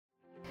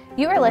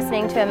You are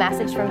listening to a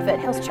message from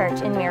Foothills Church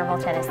in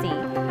Maryville,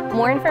 Tennessee.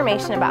 More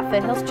information about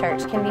Foothills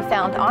Church can be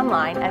found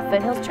online at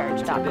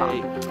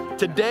foothillschurch.com.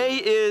 Today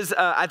is,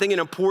 I think, an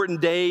important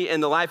day in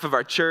the life of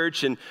our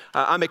church, and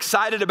I'm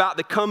excited about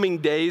the coming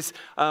days.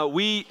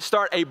 We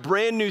start a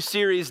brand new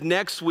series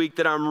next week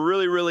that I'm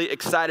really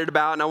excited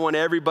about, and I want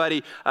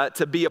everybody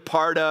to be a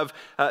part of.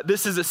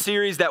 This is a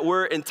series that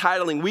we're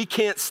entitling, We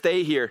Can't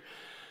Stay Here.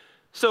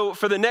 So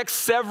for the next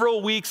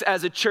several weeks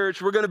as a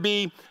church, we're going to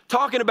be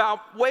talking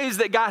about ways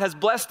that God has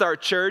blessed our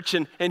church,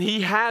 and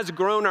He has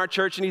grown our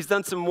church, and He's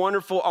done some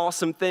wonderful,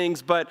 awesome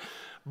things, but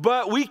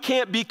we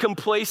can't be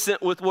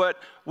complacent with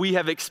what we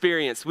have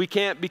experienced. We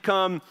can't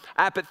become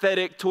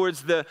apathetic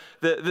towards the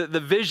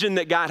vision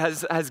that God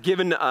has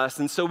given to us.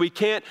 And so we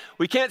can't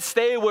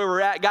stay where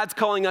we're at. God's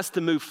calling us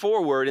to move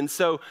forward. And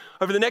so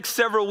over the next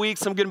several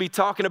weeks, I'm going to be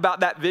talking about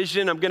that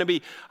vision. I'm going to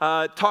be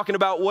talking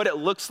about what it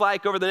looks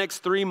like over the next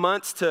 3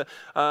 months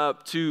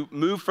to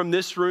move from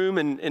this room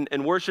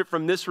and worship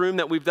from this room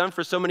that we've done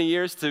for so many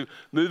years to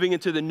moving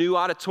into the new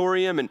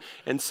auditorium.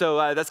 And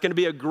so that's going to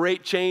be a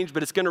great change,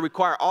 but it's going to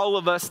require all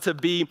of us to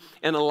be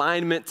in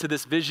alignment to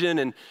this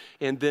vision.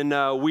 And then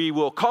we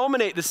will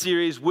culminate the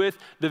series with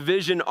the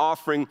vision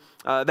offering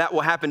that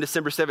will happen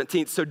December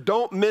 17th. So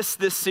don't miss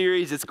this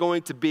series. It's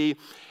going to be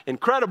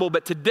incredible.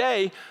 But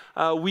today,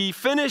 we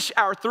finish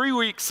our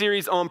 3-week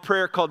series on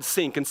prayer called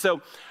Sync. And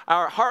so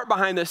our heart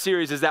behind this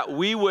series is that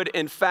we would,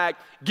 in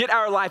fact, get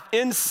our life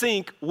in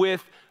sync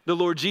with the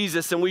Lord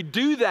Jesus. And we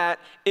do that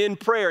in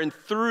prayer and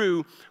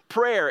through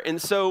prayer. And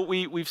so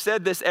we've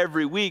said this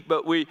every week,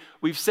 but we've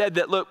said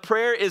that, look,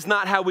 prayer is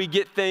not how we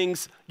get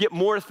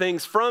more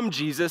things from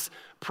Jesus.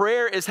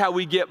 Prayer is how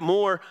we get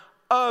more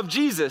of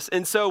Jesus.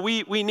 And so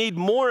we need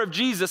more of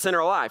Jesus in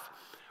our life.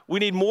 We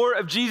need more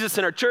of Jesus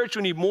in our church.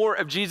 We need more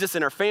of Jesus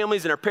in our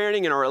families, in our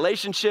parenting, in our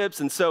relationships.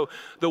 And so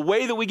the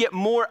way that we get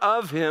more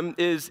of Him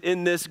is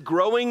in this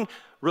growing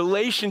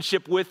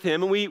relationship with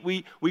Him. And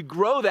we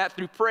grow that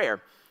through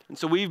prayer. And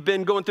so we've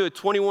been going through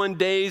 21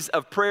 days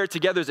of prayer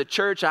together as a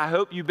church. I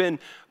hope you've been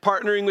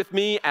partnering with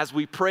me as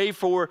we pray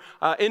for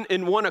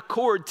in one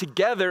accord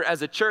together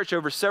as a church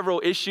over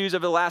several issues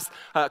over the last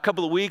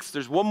couple of weeks.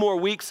 There's one more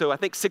week, so I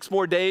think 6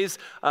 more days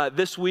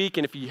this week.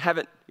 And if you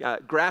haven't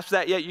grasped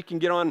that yet, you can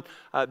get on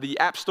the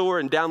App Store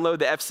and download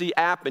the FC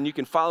app, and you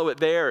can follow it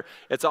there.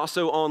 It's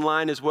also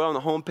online as well. On the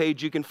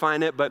homepage, you can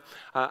find it. But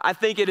I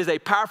think it is a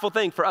powerful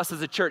thing for us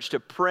as a church to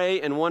pray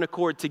in one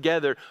accord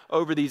together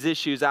over these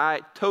issues.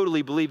 I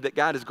totally believe that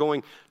God is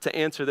going to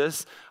answer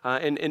this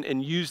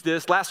and use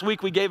this. Last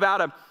week, we gave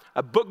out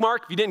a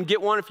bookmark. If you didn't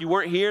get one, if you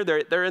weren't here,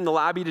 they're in the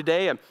lobby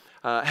today.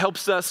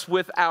 Helps us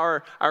with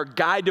our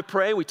guide to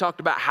pray. We talked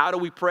about how do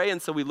we pray,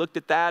 and so we looked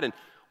at that. And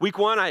week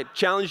 1, I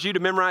challenged you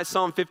to memorize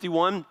Psalm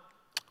 51.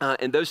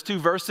 And those 2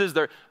 verses,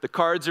 the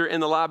cards are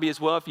in the lobby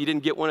as well. If you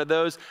didn't get one of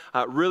those,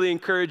 really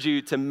encourage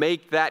you to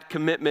make that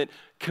commitment.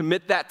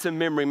 Commit that to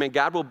memory. Man,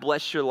 God will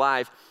bless your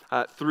life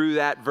through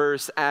that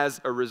verse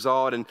as a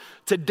result. And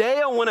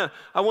today I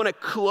want to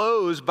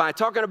close by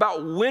talking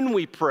about when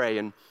we pray.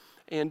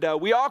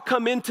 And we all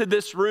come into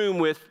this room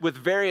with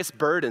various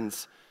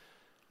burdens.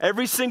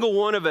 Every single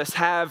one of us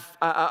have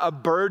a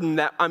burden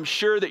that I'm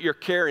sure that you're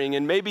carrying,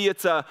 and maybe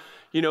it's a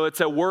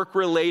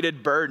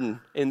work-related burden,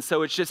 and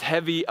so it's just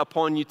heavy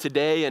upon you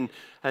today,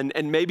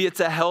 and maybe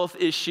it's a health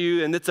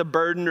issue, and it's a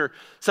burden or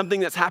something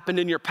that's happened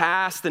in your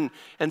past, and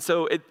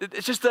so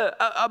it's just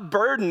a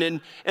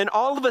burden, and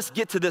all of us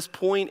get to this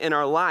point in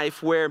our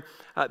life where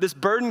this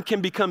burden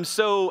can become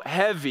so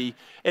heavy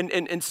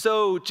and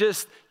so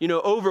just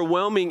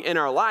overwhelming in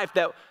our life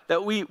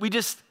that we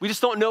just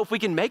don't know if we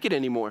can make it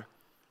anymore.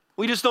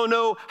 We just don't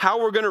know how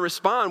we're going to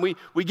respond.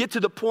 We get to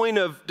the point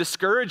of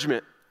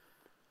discouragement.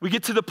 We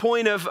get to the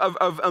point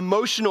of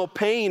emotional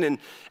pain,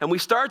 and we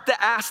start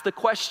to ask the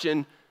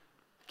question,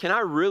 can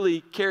I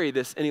really carry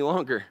this any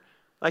longer?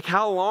 Like,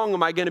 how long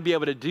am I going to be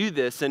able to do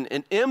this? And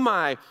am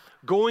I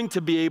going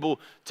to be able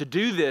to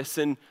do this?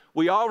 And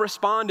we all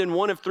respond in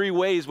one of 3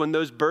 ways when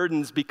those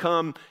burdens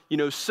become,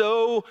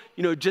 so,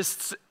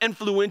 just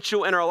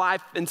influential in our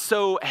life and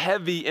so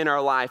heavy in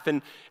our life.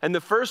 And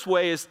the first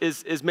way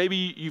is maybe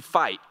you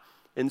fight.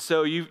 And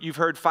so you've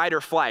heard fight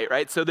or flight,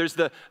 right? So there's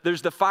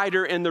the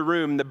fighter in the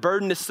room. The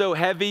burden is so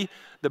heavy,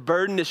 the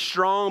burden is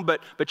strong, but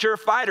you're a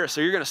fighter,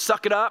 so you're going to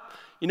suck it up.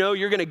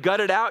 You're going to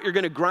gut it out. You're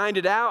going to grind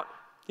it out.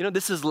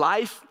 This is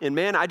life, and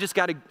man, I just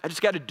got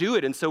to do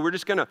it. And so we're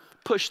just going to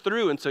push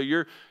through. And so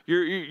your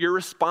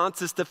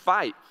response is to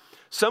fight.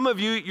 Some of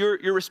you,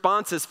 your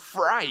response is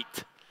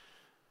fright.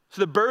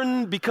 So the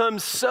burden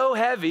becomes so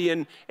heavy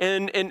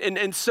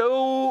and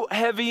so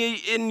heavy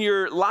in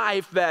your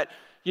life that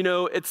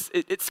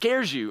it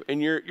scares you, and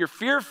you're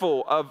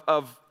fearful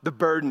of the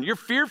burden. You're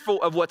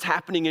fearful of what's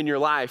happening in your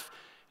life.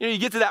 You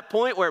get to that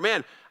point where,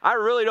 man, I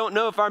really don't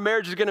know if our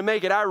marriage is going to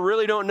make it. I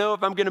really don't know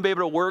if I'm going to be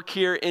able to work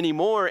here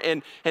anymore.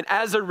 And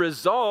as a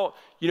result,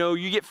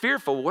 you get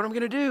fearful. What am I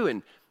going to do?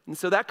 And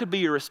so that could be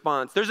your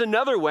response. There's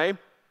another way.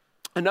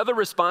 Another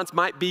response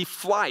might be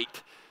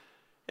flight.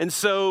 And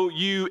so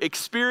you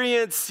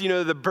experience,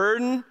 the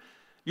burden.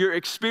 You're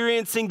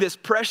experiencing this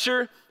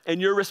pressure,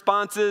 and your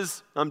response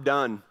is, I'm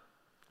done.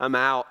 I'm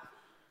out.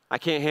 I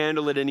can't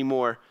handle it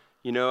anymore.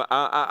 You know,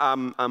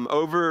 I'm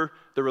over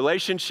the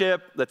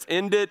relationship. Let's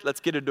end it. Let's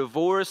get a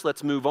divorce.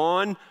 Let's move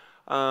on.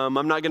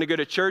 I'm not going to go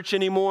to church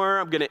anymore.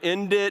 I'm going to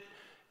end it.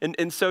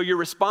 And so your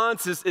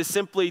response is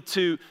simply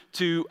to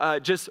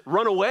just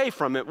run away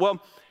from it.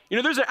 Well, you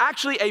know, there's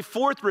actually a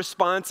fourth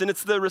response, and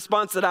it's the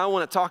response that I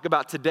want to talk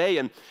about today.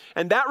 And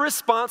that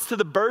response to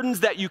the burdens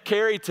that you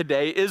carry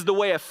today is the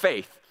way of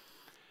faith.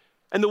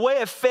 And the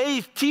way of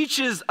faith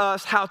teaches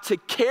us how to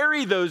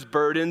carry those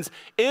burdens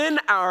in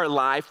our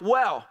life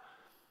well.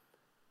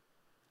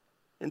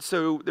 And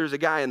so there's a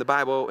guy in the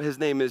Bible, his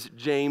name is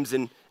James,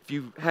 and if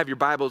you have your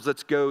Bibles,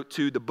 let's go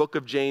to the book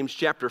of James,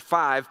 chapter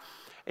 5.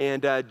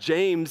 And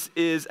James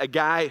is a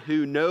guy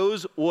who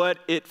knows what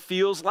it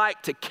feels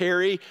like to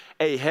carry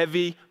a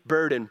heavy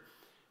burden.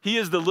 He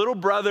is the little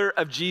brother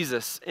of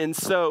Jesus. And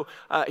so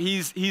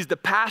he's the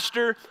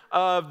pastor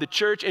of the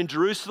church in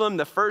Jerusalem,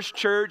 the first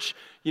church,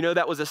 you know,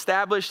 that was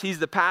established. He's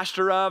the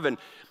pastor of, and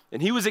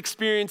he was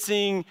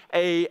experiencing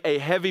a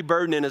heavy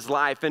burden in his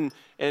life. And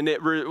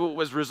it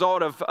was a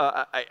result of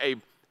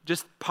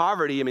just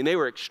poverty. I mean, they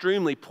were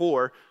extremely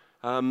poor.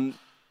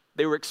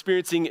 They were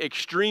experiencing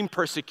extreme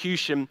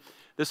persecution.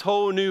 This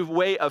whole new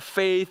way of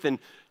faith, and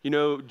you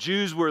know,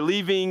 Jews were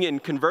leaving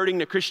and converting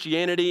to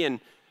Christianity, and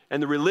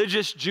the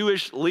religious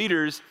Jewish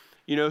leaders,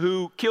 you know,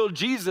 who killed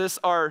Jesus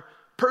are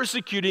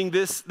persecuting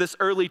this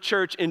early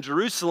church in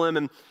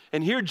Jerusalem.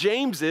 And here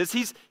James is,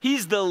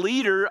 he's the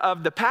leader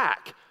of the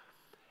pack.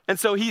 And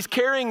so he's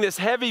carrying this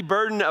heavy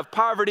burden of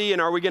poverty,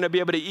 and are we going to be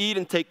able to eat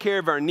and take care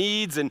of our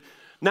needs? And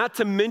not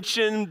to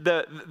mention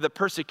the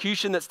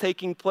persecution that's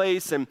taking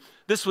place. And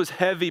this was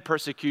heavy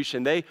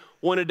persecution. They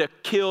wanted to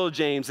kill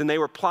James, and they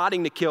were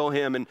plotting to kill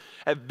him. And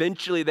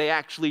eventually they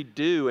actually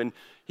do. And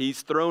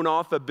he's thrown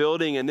off a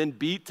building and then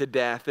beat to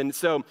death. And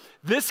so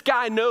this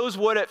guy knows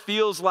what it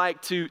feels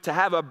like to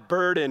have a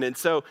burden. And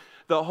so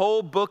the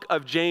whole book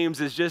of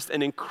James is just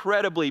an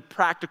incredibly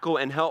practical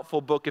and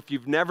helpful book. If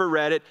you've never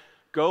read it,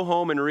 go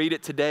home and read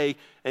it today,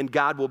 and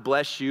God will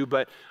bless you.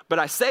 But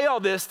I say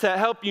all this to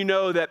help you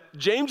know that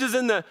James is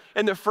in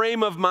the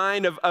frame of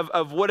mind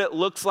of what it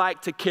looks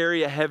like to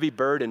carry a heavy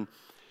burden.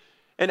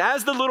 And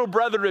as the little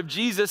brother of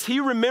Jesus, he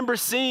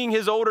remembers seeing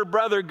his older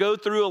brother go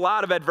through a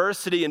lot of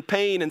adversity and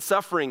pain and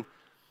suffering.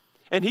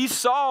 And he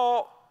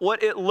saw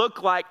what it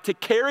looked like to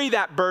carry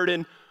that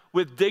burden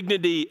with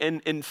dignity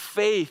and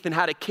faith, and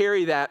how to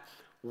carry that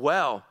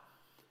well.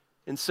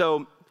 And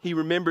so he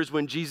remembers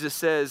when Jesus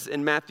says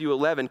in Matthew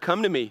 11,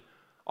 "Come to me,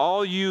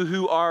 all you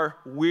who are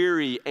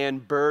weary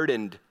and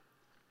burdened,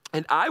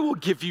 and I will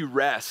give you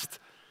rest."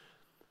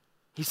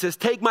 He says,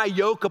 "Take my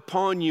yoke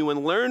upon you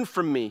and learn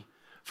from me,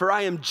 for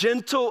I am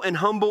gentle and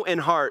humble in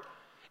heart,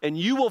 and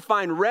you will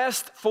find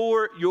rest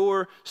for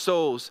your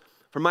souls.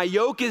 For my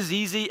yoke is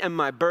easy and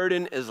my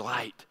burden is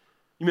light."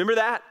 You remember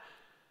that?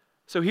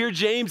 So here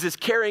James is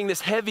carrying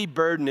this heavy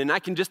burden, and I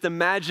can just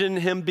imagine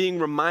him being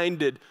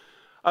reminded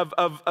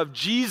of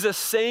Jesus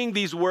saying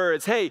these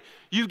words, "Hey,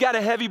 you've got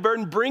a heavy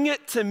burden, bring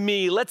it to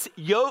me. Let's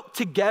yoke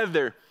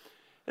together."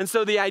 And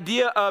so the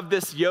idea of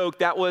this yoke,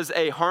 that was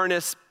a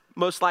harness,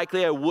 most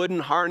likely a wooden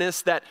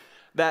harness that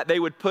they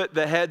would put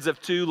the heads of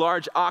two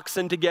large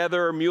oxen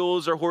together, or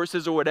mules or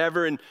horses or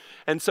whatever.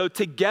 And so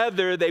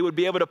together they would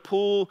be able to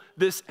pull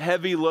this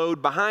heavy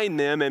load behind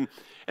them.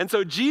 And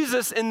so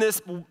Jesus, in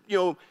this, you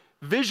know,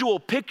 visual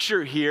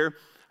picture here,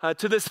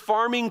 to this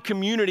farming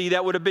community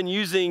that would have been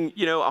using,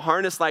 you know, a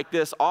harness like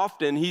this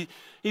often, he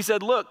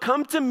said, "Look,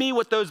 come to me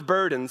with those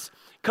burdens.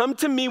 Come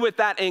to me with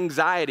that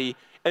anxiety,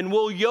 and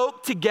we'll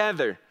yoke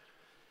together."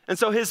 And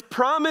so his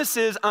promise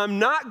is, I'm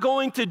not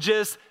going to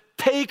just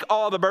take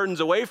all the burdens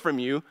away from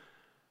you,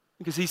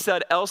 because he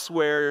said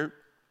elsewhere,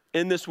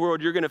 in this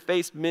world, you're going to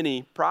face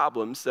many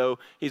problems. So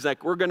he's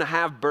like, we're going to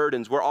have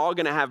burdens. We're all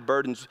going to have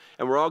burdens,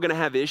 and we're all going to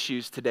have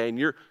issues today. And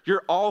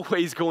you're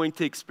always going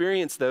to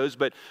experience those.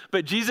 But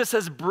Jesus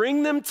says,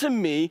 bring them to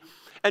me,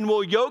 and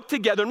we'll yoke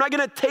together. I'm not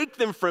going to take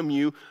them from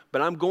you,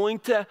 but I'm going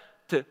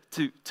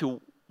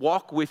to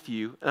walk with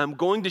you, and I'm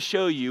going to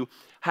show you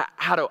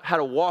how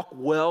to walk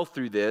well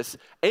through this,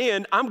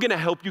 and I'm going to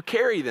help you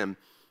carry them,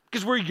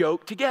 because we're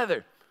yoked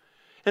together.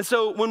 And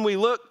so when we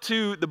look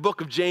to the book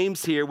of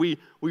James here, we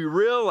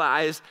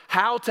realize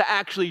how to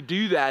actually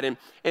do that.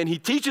 And he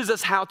teaches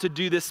us how to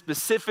do this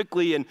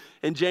specifically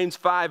in James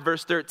 5,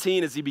 verse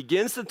 13, as he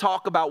begins to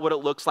talk about what it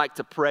looks like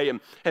to pray,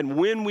 and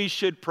when we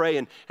should pray,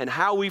 and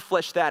how we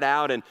flesh that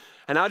out. And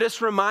I'll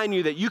just remind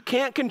you that you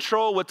can't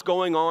control what's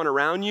going on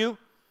around you,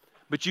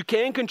 but you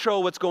can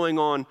control what's going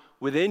on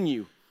within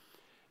you.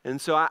 And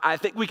so I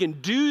think we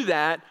can do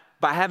that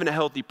by having a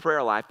healthy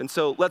prayer life. And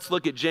so let's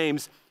look at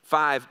James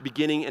 5,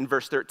 beginning in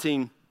verse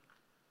 13.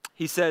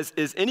 He says,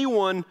 "Is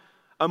anyone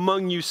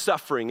among you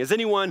suffering? Is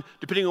anyone,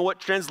 depending on what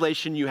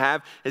translation you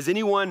have, is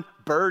anyone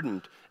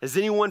burdened? Is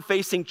anyone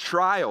facing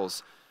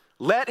trials?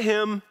 Let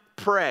him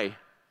pray.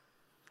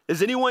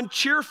 Is anyone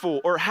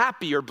cheerful or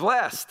happy or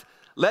blessed?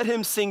 Let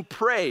him sing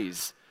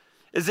praise.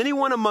 Is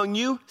anyone among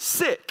you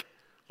sick?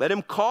 let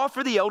him call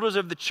for the elders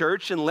of the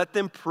church and let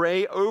them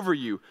pray over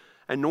you,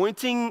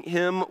 anointing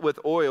him with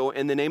oil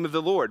in the name of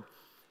the Lord.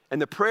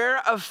 And the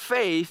prayer of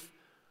faith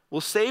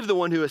will save the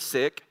one who is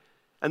sick,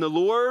 and the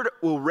Lord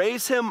will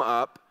raise him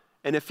up,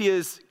 and if he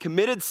has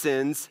committed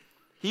sins,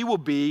 he will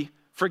be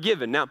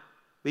forgiven. Now,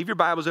 leave your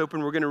Bibles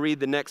open. We're going to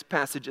read the next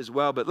passage as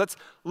well, but let's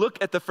look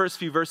at the first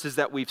few verses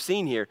that we've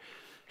seen here.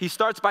 He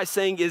starts by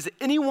saying, is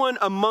anyone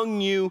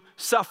among you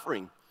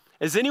suffering?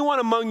 Is anyone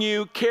among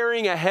you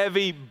carrying a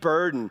heavy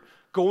burden,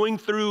 going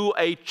through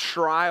a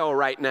trial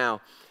right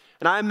now?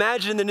 And I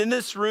imagine that in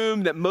this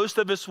room that most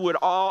of us would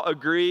all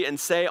agree and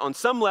say on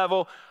some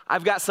level,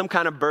 I've got some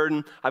kind of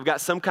burden, I've got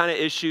some kind of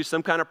issue,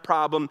 some kind of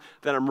problem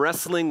that I'm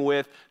wrestling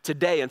with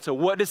today. And so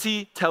what does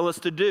he tell us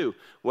to do?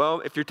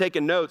 Well, if you're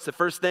taking notes, the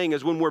first thing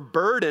is when we're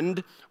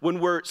burdened, when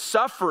we're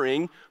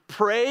suffering,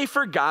 pray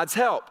for God's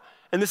help.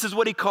 And this is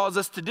what he calls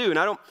us to do. And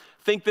I don't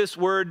think this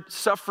word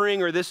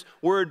suffering or this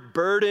word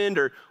burdened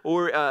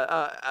or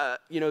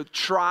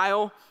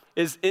trial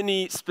is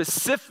any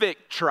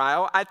specific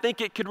trial. I think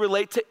it could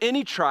relate to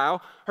any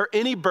trial or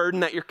any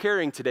burden that you're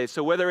carrying today.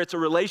 So whether it's a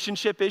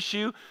relationship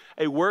issue,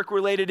 a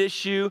work-related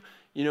issue,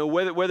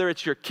 whether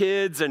it's your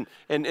kids and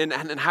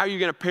how you're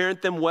going to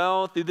parent them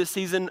well through this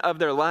season of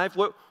their life,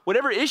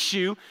 whatever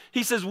issue,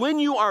 he says, when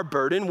you are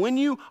burdened, when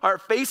you are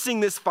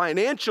facing this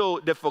financial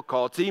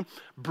difficulty,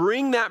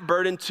 bring that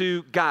burden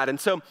to God. And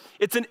so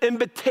it's an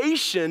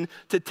invitation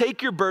to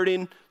take your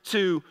burden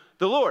to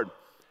the Lord.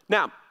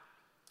 Now,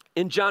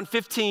 in John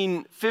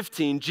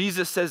 15:15,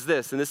 Jesus says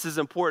this, and this is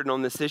important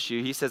on this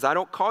issue. He says, I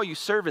don't call you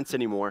servants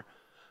anymore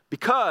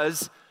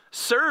because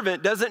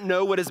servant doesn't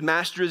know what his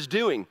master is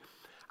doing.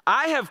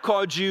 I have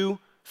called you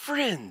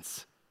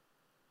friends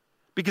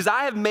because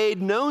I have made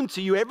known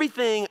to you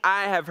everything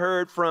I have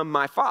heard from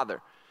my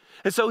Father.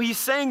 And so he's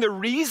saying the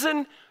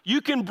reason you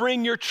can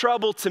bring your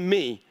trouble to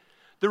me,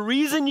 the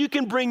reason you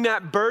can bring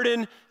that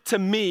burden to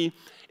me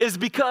is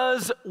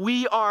because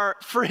we are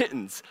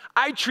friends.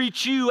 I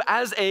treat you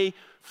as a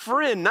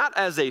friend, not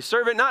as a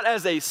servant, not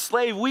as a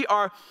slave. We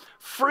are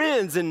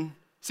friends. And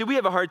see, we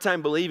have a hard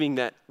time believing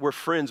that we're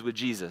friends with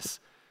Jesus.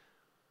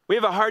 We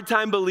have a hard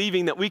time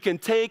believing that we can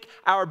take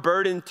our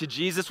burden to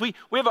Jesus. We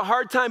have a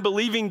hard time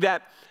believing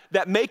that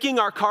making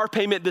our car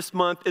payment this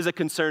month is a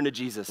concern to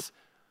Jesus.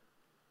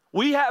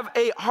 We have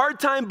a hard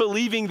time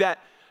believing that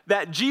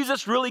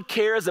Jesus really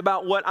cares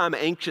about what I'm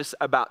anxious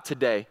about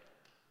today.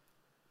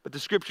 But the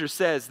scripture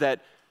says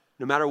that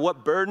no matter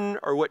what burden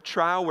or what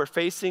trial we're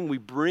facing, we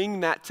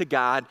bring that to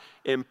God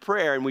in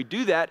prayer. And we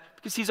do that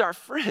because he's our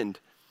friend.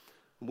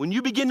 When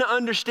you begin to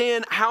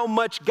understand how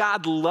much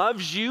God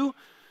loves you,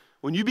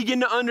 when you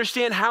begin to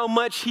understand how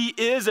much he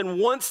is and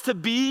wants to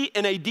be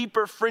in a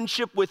deeper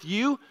friendship with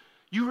you,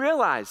 you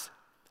realize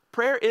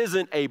prayer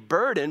isn't a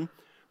burden.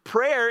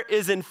 Prayer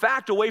is, in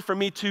fact, a way for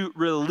me to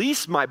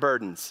release my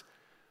burdens.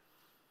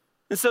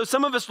 And so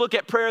some of us look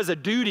at prayer as a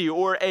duty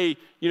or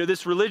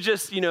this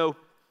religious,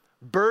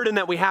 burden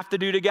that we have to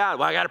do to God.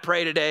 Well, I got to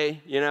pray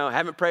today.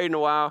 Haven't prayed in a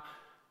while.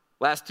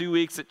 Last 2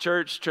 weeks at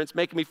church, Trent's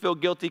making me feel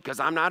guilty because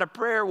I'm not a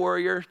prayer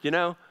warrior,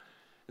 And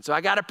so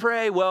I got to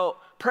pray. Well,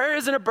 prayer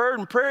isn't a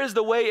burden. Prayer is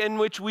the way in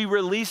which we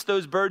release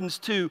those burdens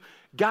to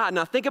God.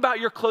 Now think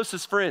about your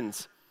closest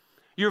friends,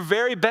 your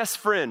very best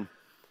friend.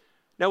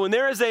 Now when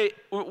there's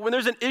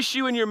an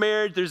issue in your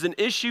marriage, there's an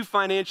issue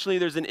financially,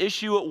 there's an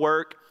issue at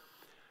work,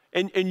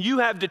 and you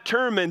have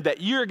determined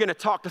that you're going to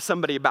talk to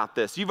somebody about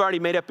this. You've already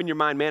made up in your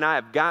mind, man, I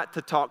have got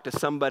to talk to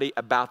somebody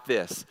about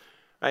this,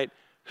 right?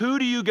 Who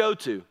do you go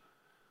to?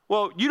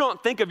 Well, you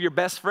don't think of your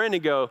best friend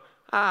and go,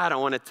 I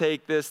don't want to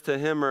take this to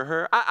him or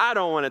her. I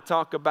don't want to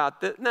talk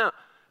about this.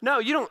 No,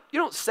 you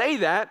don't say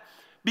that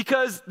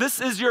because this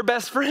is your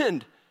best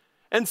friend.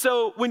 And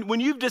so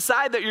when you've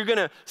decided that you're going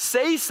to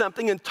say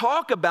something and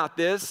talk about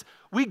this,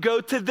 we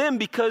go to them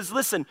because,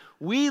 listen,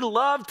 we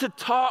love to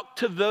talk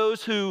to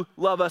those who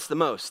love us the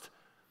most.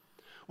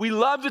 We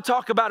love to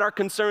talk about our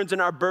concerns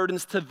and our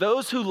burdens to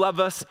those who love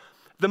us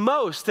the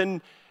most.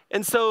 And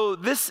so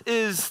this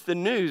is the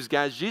news,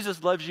 guys.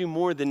 Jesus loves you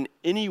more than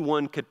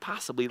anyone could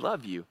possibly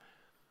love you.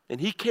 And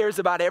he cares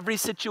about every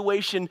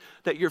situation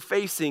that you're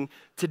facing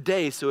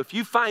today. So if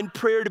you find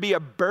prayer to be a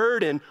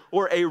burden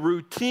or a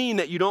routine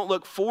that you don't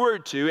look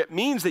forward to, it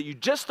means that you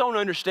just don't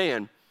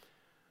understand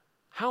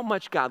how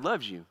much God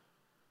loves you.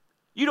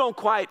 You don't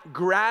quite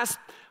grasp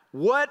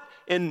what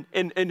and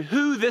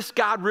who this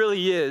God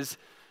really is.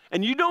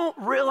 And you don't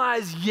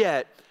realize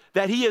yet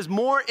that he is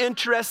more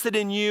interested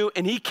in you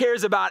and he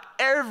cares about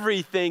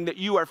everything that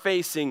you are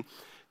facing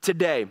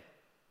today.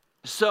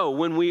 So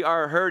when we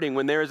are hurting,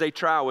 when there is a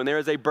trial, when there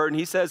is a burden,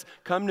 he says,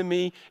 come to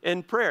me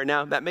in prayer.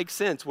 Now that makes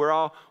sense. We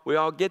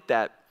all get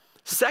that.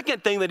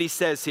 Second thing that he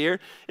says here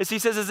is he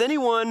says, is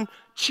anyone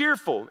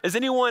cheerful? Is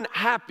anyone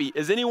happy?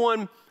 Is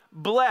anyone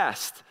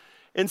blessed?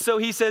 And so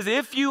he says,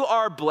 if you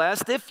are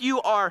blessed, if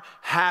you are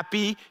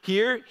happy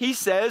here, he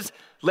says,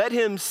 let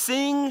him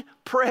sing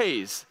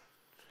praise.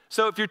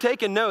 So if you're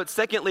taking notes,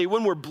 secondly,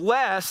 when we're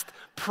blessed,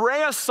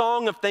 pray a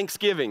song of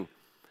thanksgiving.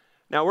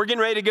 Now, we're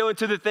getting ready to go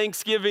into the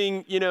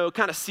Thanksgiving,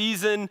 kind of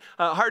season.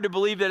 Hard to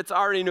believe that it's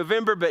already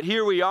November, but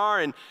here we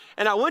are. And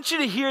I want you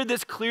to hear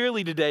this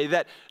clearly today,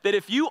 that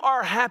if you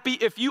are happy,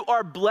 if you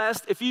are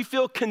blessed, if you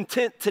feel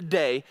content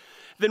today,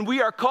 then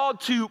we are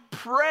called to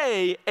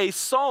pray a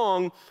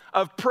song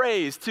of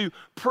praise, to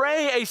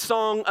pray a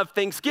song of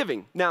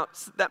thanksgiving. Now,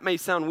 that may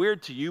sound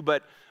weird to you,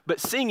 but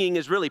singing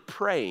is really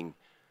praying,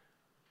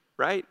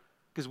 right?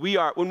 Because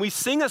when we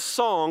sing a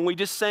song, we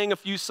just sang a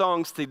few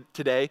songs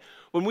today.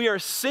 When we are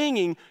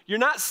singing, you're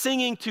not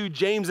singing to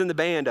James and the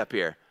band up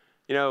here.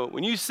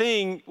 When you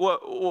sing,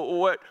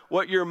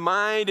 what your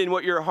mind and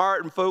what your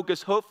heart and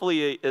focus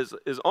hopefully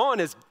is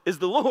on is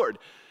the Lord.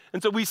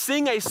 And so we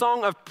sing a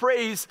song of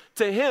praise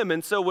to him.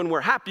 And so when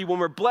we're happy, when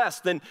we're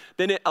blessed, then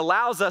it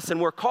allows us, and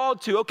we're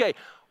called to,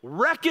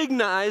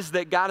 recognize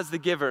that God is the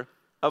giver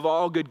of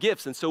all good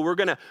gifts. And so we're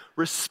going to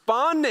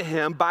respond to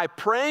him by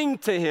praying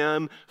to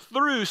him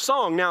through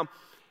song. Now,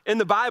 in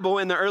the Bible,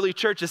 in the early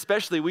church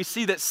especially, we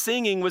see that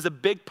singing was a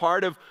big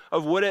part of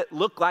what it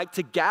looked like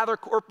to gather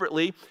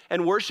corporately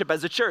and worship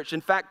as a church.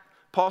 In fact,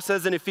 Paul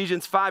says in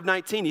Ephesians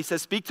 5:19, he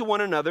says, speak to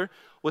one another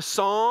with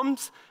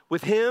psalms,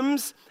 with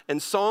hymns,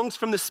 and songs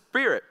from the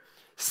Spirit.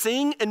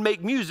 Sing and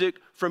make music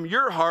from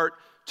your heart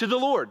to the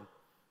Lord.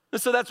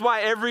 And so that's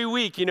why every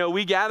week,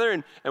 we gather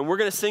and we're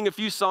going to sing a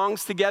few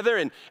songs together,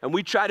 and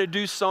we try to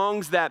do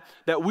songs that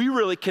we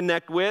really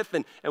connect with,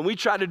 and we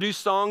try to do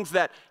songs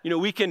that,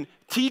 we can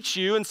teach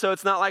you. And so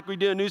it's not like we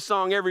do a new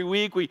song every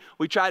week. We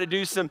try to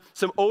do some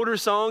older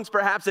songs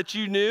perhaps that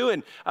you knew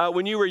and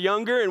when you were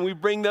younger, and we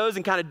bring those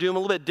and kind of do them a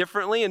little bit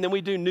differently. And then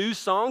we do new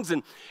songs.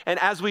 And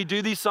as we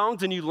do these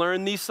songs and you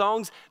learn these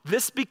songs,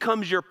 this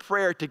becomes your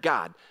prayer to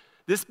God.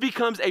 This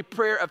becomes a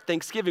prayer of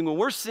thanksgiving. When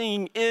we're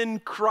singing in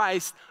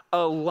Christ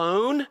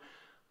alone,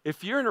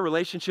 if you're in a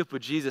relationship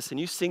with Jesus and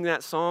you sing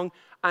that song,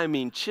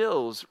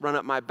 chills run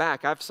up my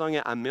back. I've sung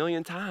it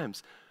 1,000,000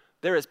 times.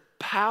 There is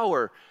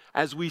power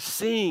as we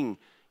sing,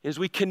 as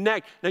we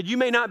connect. Now, you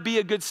may not be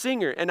a good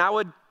singer, and I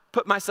would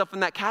put myself in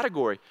that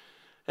category.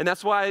 And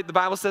that's why the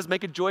Bible says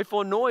make a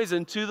joyful noise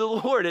unto the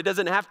Lord. It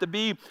doesn't have to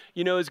be,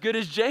 as good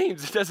as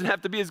James. It doesn't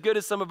have to be as good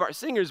as some of our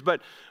singers.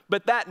 But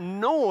that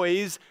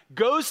noise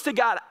goes to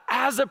God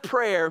as a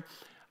prayer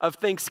of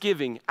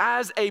thanksgiving,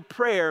 as a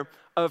prayer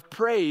of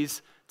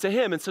praise to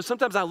him. And so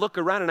sometimes I look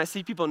around and I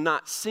see people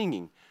not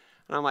singing.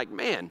 And I'm like,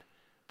 man,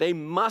 they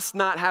must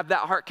not have that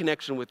heart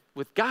connection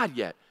with God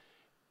yet.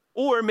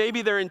 Or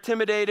maybe they're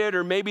intimidated,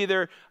 or maybe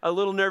they're a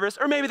little nervous,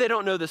 or maybe they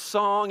don't know the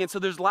song. And so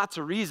there's lots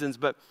of reasons.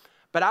 But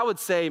I would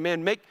say,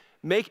 man,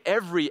 make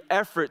every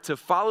effort to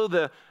follow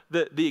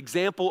the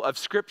example of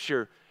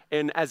Scripture.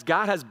 And as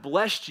God has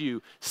blessed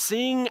you,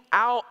 sing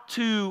out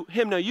to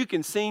him. Now, you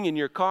can sing in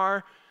your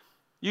car.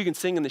 You can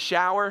sing in the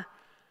shower.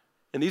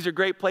 And these are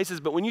great places.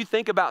 But when you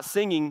think about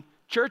singing,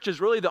 church is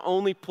really the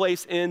only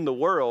place in the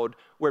world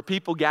where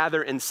people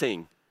gather and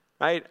sing,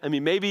 right?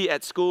 Maybe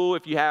at school,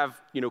 if you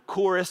have,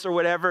 chorus or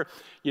whatever,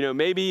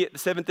 maybe at the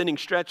seventh inning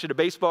stretch at a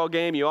baseball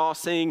game, you all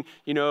sing,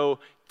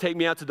 take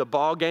me out to the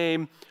ball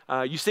game.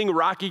 You sing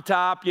Rocky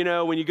Top,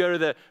 when you go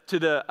to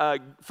the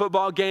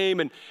football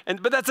game.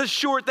 But that's a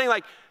short thing.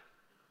 Like,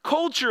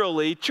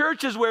 culturally,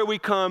 church is where we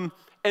come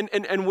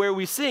and where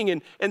we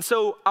sing. And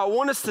so I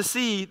want us to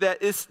see that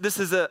this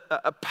is a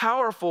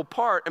powerful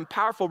part and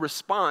powerful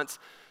response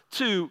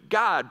to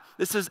God.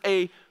 This is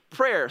a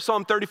prayer.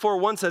 Psalm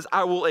 34:1 says,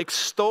 I will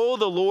extol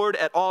the Lord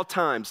at all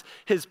times.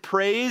 His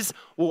praise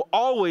will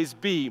always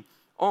be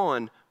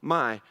on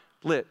my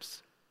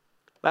lips.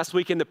 Last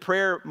week in the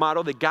prayer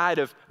model, the guide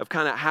of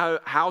kind of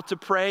how to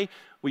pray,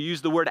 we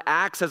use the word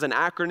ACTS as an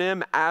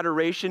acronym: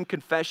 adoration,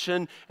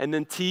 confession, and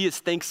then T is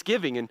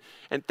thanksgiving.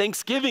 And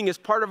thanksgiving is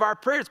part of our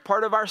prayer. It's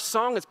part of our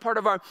song. It's part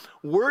of our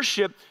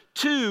worship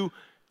to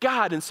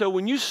God. And so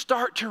when you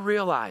start to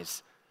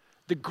realize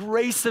the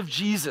grace of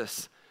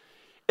Jesus,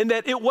 and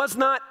that it was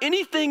not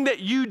anything that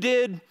you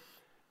did,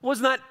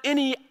 was not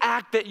any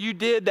act that you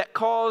did that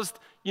caused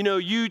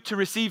you to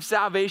receive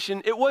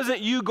salvation. It wasn't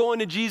you going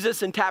to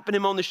Jesus and tapping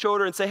him on the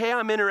shoulder and say, hey,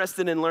 I'm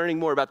interested in learning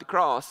more about the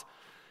cross.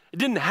 It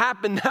didn't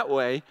happen that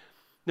way.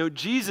 No,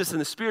 Jesus and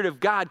the Spirit of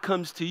God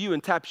comes to you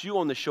and taps you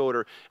on the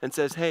shoulder and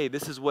says, hey,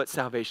 this is what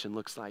salvation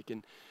looks like.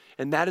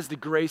 And that is the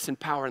grace and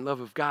power and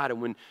love of God.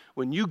 And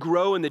when you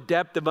grow in the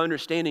depth of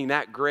understanding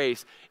that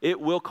grace,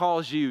 it will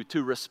cause you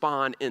to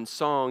respond in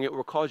song. It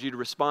will cause you to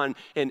respond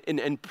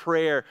in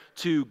prayer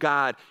to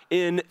God,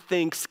 in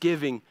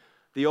thanksgiving.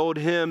 The old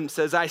hymn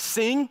says, I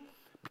sing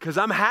because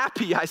I'm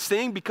happy. I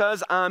sing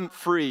because I'm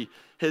free.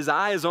 His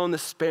eye is on the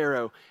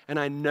sparrow, and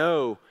I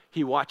know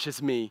he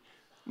watches me.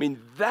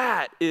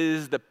 That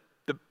is the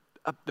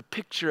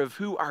picture of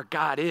who our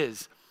God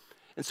is.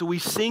 And so we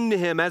sing to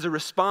him as a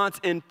response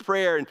in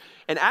prayer.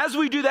 And as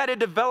we do that, it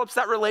develops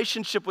that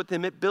relationship with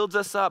him. It builds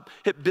us up.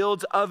 It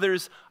builds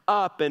others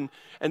up. And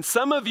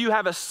some of you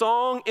have a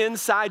song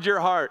inside your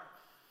heart.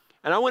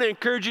 And I want to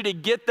encourage you to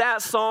get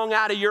that song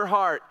out of your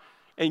heart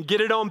and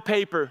get it on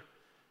paper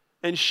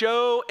and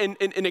show and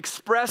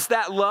express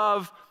that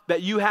love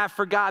that you have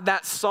for God,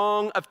 that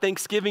song of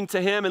thanksgiving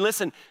to him. And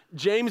listen,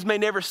 James may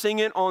never sing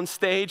it on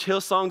stage.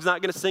 Hillsong's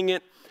not going to sing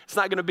it. It's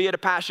not going to be at a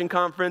Passion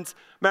Conference.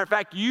 Matter of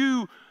fact,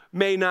 you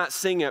may not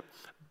sing it.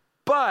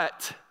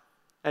 But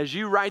as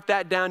you write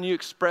that down, you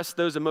express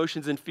those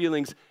emotions and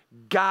feelings,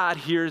 God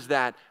hears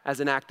that as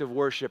an act of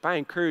worship. I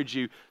encourage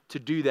you to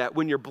do that.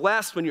 When you're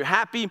blessed, when you're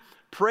happy,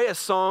 pray a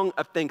song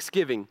of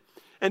thanksgiving.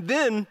 And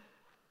then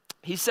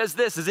he says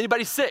this, is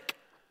anybody sick?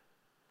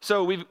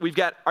 So we've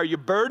got, are you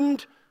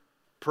burdened?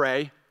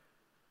 Pray.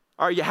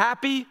 Are you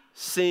happy?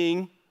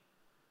 Sing.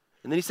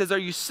 And then he says, are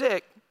you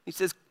sick? He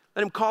says,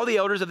 let him call the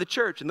elders of the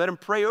church and let him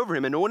pray over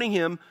him, anointing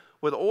him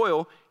with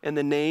oil in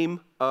the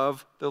name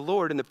of the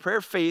Lord. And the prayer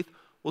of faith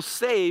will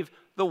save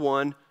the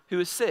one who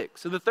is sick.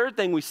 So the third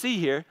thing we see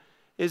here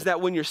is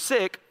that when you're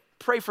sick,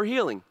 pray for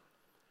healing.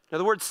 Now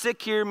the word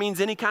sick here means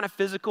any kind of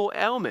physical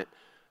ailment.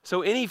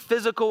 So any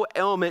physical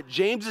ailment,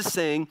 James is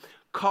saying,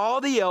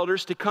 call the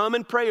elders to come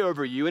and pray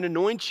over you and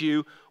anoint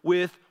you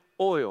with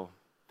oil.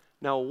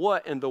 Now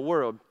what in the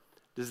world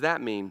does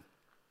that mean?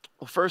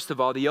 Well, first of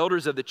all, the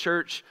elders of the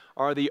church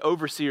are the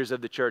overseers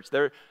of the church.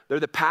 They're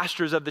the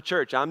pastors of the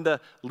church. I'm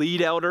the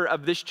lead elder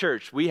of this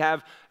church. We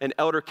have an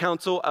elder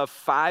council of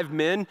 5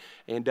 men,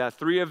 and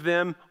 3 of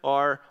them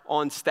are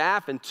on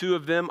staff, and 2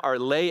 of them are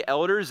lay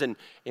elders. And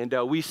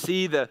we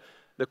see the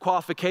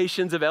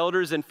qualifications of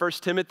elders in 1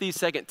 Timothy,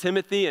 2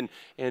 Timothy,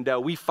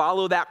 and we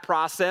follow that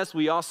process.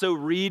 We also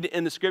read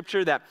in the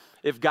scripture that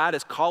if God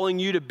is calling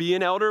you to be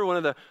an elder,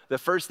 one of the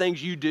first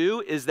things you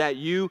do is that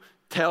you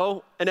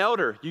tell an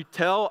elder. You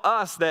tell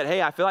us that,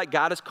 hey, I feel like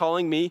God is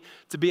calling me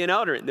to be an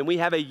elder. And then we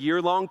have a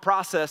year-long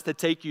process to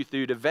take you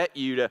through, to vet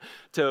you,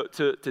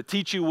 to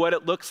teach you what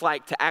it looks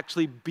like to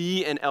actually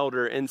be an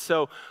elder. And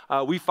so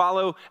we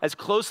follow as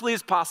closely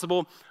as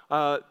possible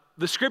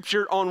the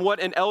scripture on what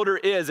an elder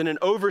is. And an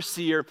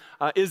overseer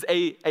is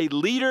a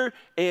leader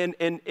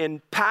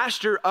and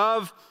pastor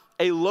of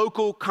a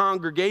local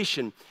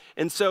congregation.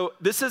 And so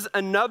this is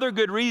another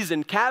good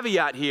reason,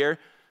 caveat here,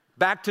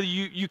 back to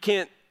you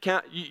can't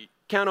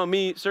count on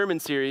me sermon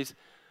series.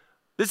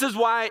 This is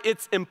why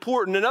it's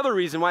important, another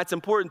reason why it's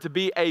important to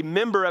be a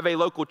member of a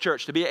local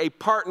church, to be a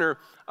partner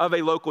of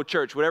a local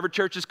church. Whatever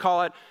churches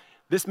call it,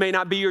 this may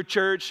not be your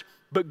church,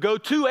 but go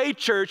to a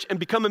church and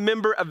become a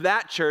member of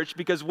that church,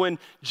 because when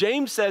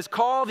James says,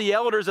 call the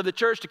elders of the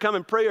church to come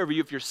and pray over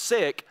you if you're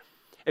sick,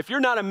 if you're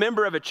not a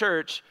member of a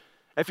church,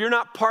 if you're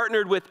not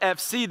partnered with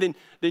FC,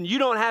 then you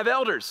don't have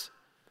elders.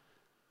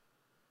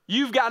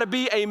 You've got to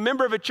be a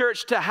member of a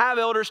church to have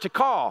elders to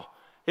call.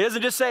 He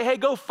doesn't just say, hey,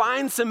 go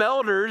find some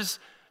elders.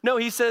 No,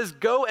 he says,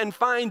 go and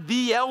find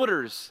the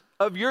elders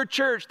of your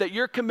church that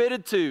you're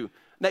committed to,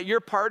 that you're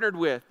partnered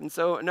with. And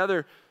so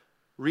another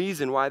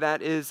reason why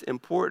that is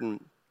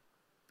important.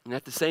 And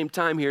at the same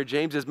time here,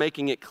 James is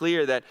making it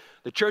clear that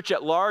the church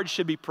at large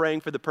should be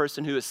praying for the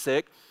person who is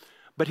sick.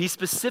 But he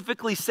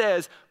specifically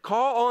says,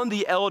 call on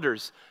the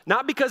elders,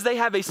 not because they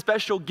have a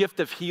special gift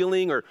of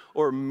healing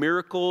or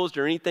miracles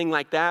or anything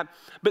like that,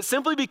 but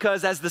simply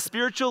because as the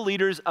spiritual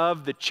leaders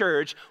of the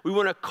church, we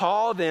want to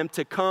call them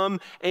to come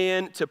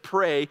and to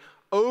pray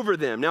over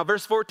them. Now,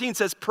 verse 14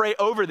 says, pray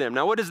over them.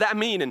 Now, what does that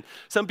mean? And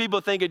some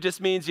people think it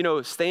just means,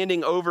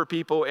 standing over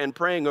people and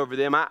praying over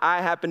them.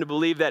 I happen to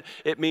believe that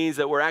it means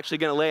that we're actually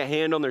going to lay a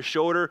hand on their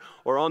shoulder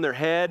or on their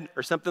head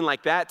or something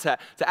like that to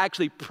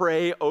actually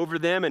pray over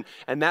them.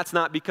 And that's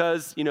not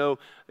because,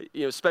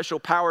 special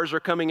powers are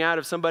coming out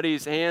of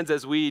somebody's hands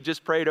as we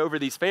just prayed over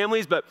these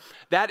families, but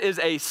that is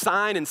a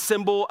sign and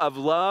symbol of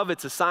love.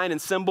 It's a sign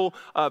and symbol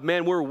of,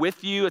 man, we're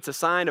with you. It's a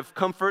sign of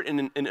comfort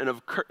and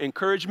of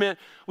encouragement.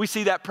 We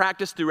see that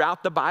practice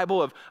throughout the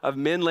Bible of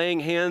men laying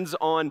hands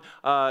on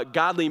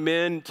godly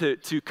men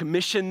to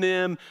commission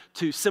them,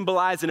 to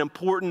symbolize an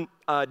important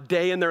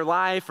day in their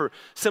life or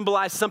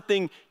symbolize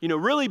something,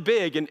 really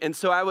big. And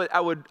so I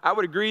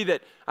would agree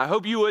that, I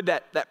hope you would,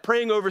 that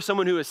praying over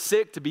someone who is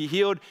sick to be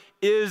healed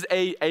is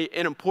an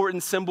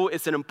important symbol.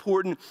 It's an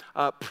important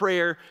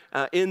prayer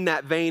in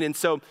that vein. And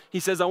so he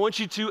says, I want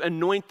you to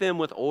anoint them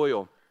with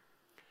oil.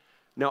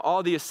 Now,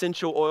 all the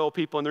essential oil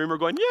people in the room are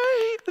going,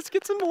 yay, let's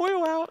get some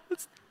oil out.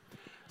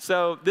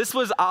 So this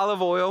was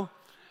olive oil.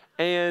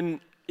 And,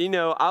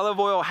 olive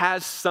oil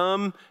has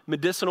some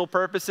medicinal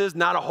purposes,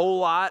 not a whole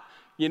lot,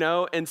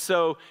 And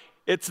so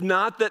it's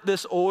not that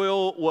this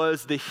oil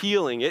was the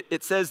healing.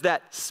 It says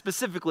that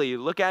specifically.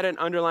 Look at it,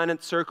 underline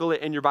it, circle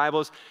it in your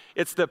Bibles.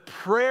 It's the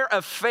prayer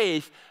of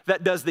faith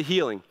that does the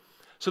healing.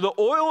 So the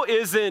oil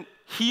isn't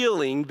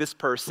healing this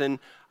person.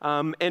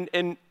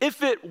 And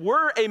if it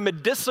were a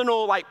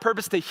medicinal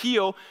purpose to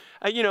heal,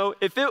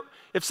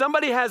 if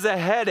somebody has a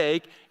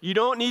headache, you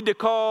don't need to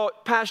call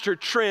Pastor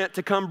Trent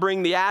to come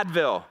bring the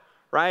Advil,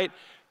 right?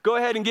 Go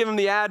ahead and give them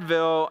the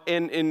Advil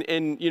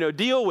and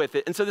deal with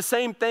it. And so the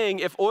same thing,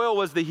 if oil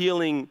was the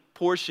healing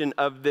portion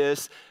of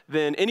this,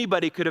 then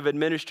anybody could have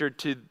administered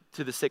to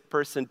the sick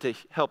person to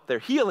help their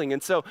healing.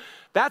 And so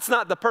that's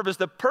not the purpose.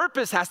 The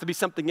purpose has to be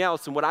something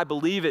else. And what I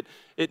believe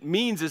it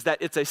means is that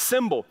it's a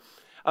symbol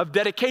of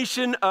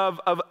dedication,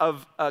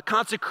 of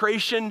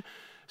consecration.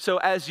 So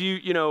as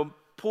you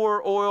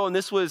pour oil, and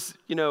this was,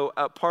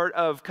 a part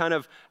of kind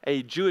of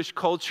a Jewish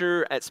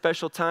culture at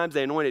special times.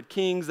 They anointed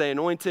kings, they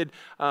anointed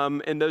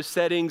in those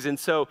settings. And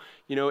so,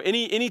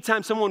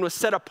 anytime someone was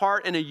set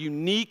apart in a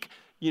unique,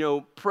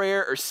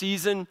 prayer or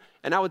season,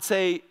 and I would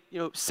say,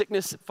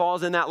 sickness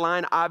falls in that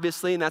line,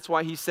 obviously, and that's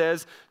why he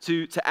says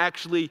to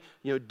actually,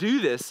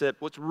 do this.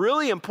 What's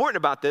really important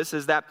about this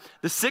is that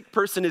the sick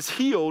person is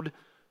healed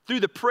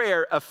through the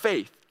prayer of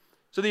faith.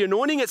 So the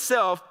anointing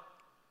itself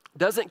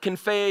doesn't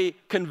convey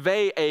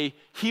a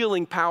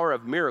healing power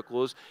of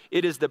miracles.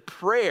 It is the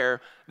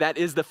prayer that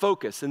is the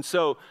focus. And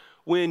so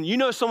when you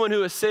know someone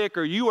who is sick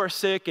or you are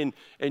sick and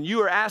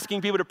you are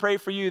asking people to pray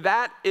for you,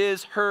 that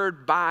is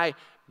heard by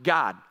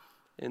God.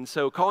 And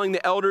so calling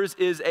the elders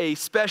is a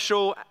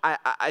special,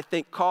 I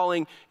think,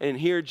 calling. And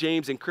here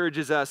James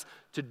encourages us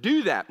to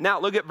do that.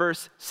 Now look at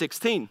verse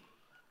 16.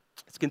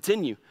 Let's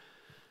continue.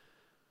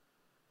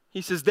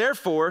 He says,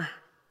 therefore,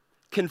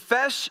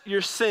 confess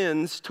your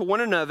sins to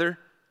one another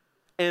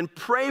and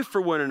pray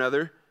for one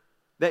another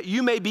that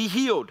you may be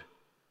healed.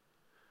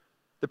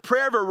 The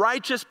prayer of a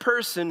righteous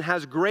person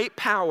has great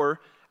power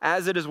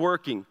as it is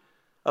working.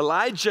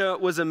 Elijah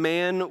was a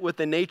man with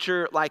a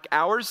nature like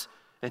ours,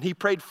 and he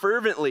prayed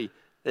fervently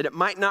that it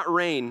might not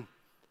rain.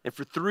 And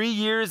for 3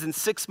 years and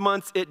 6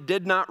 months, it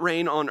did not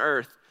rain on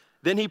earth.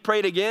 Then he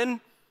prayed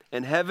again,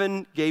 and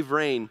heaven gave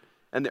rain,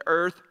 and the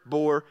earth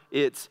bore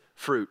its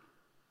fruit.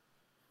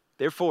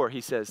 Therefore,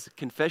 he says,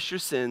 confess your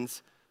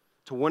sins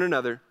to one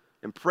another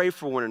and pray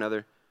for one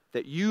another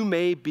that you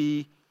may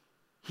be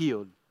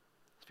healed.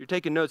 If you're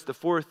taking notes, the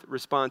fourth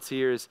response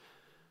here is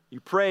you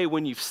pray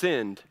when you've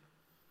sinned,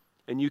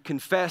 and you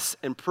confess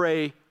and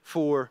pray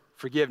for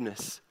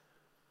forgiveness.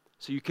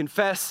 So you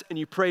confess and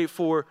you pray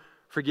for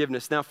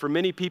forgiveness. Now, for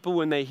many people,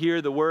 when they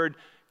hear the word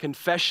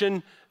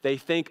confession, they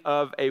think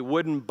of a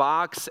wooden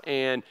box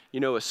and,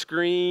 a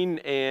screen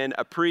and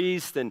a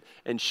priest and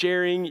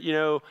sharing,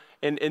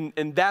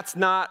 and that's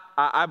not,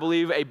 I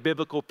believe, a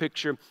biblical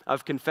picture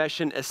of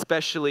confession,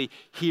 especially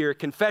here.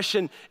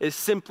 Confession is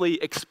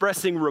simply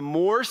expressing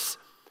remorse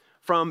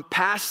from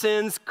past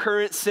sins,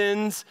 current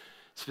sins.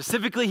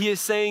 Specifically, he is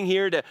saying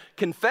here to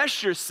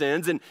confess your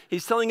sins, and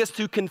he's telling us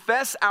to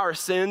confess our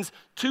sins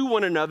to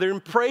one another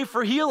and pray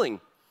for healing.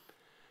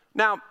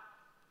 Now,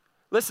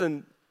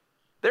 listen,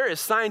 there is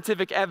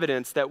scientific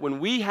evidence that when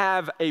we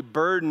have a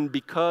burden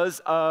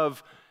because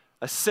of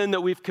a sin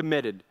that we've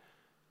committed,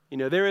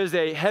 there is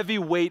a heavy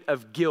weight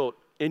of guilt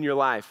in your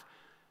life.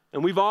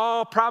 And we've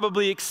all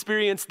probably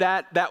experienced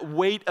that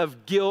weight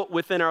of guilt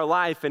within our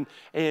life, and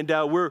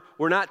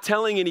we're not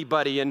telling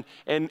anybody,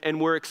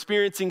 and we're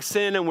experiencing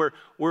sin, and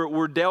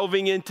we're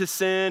delving into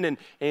sin,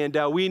 and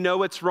we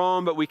know it's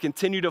wrong, but we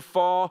continue to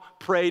fall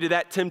prey to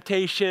that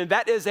temptation.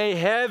 That is a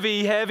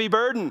heavy, heavy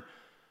burden.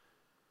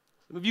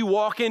 Some of you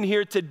walk in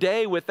here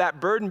today with that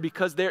burden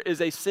because there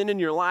is a sin in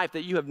your life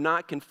that you have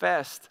not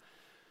confessed.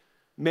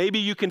 Maybe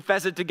you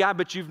confess it to God,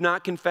 but you've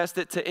not confessed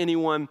it to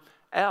anyone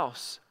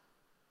else.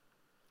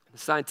 The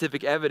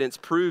scientific evidence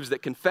proves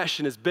that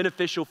confession is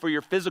beneficial for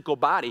your physical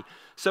body.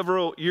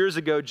 Several years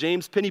ago,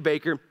 James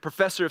Pennebaker,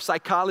 professor of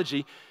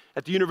psychology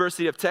at the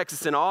University of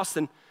Texas in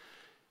Austin,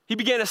 he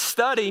began a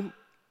study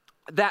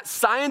that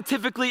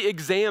scientifically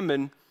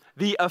examined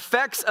the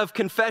effects of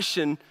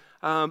confession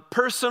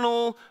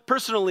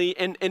personally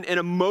and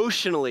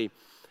emotionally.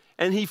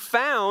 And he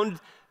found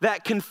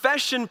that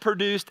confession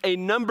produced a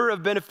number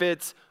of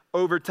benefits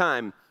over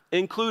time,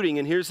 including,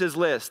 and here's his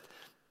list,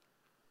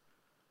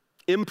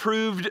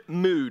 improved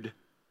mood,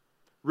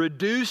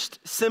 reduced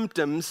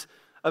symptoms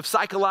of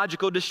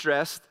psychological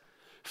distress,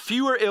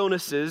 fewer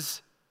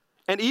illnesses,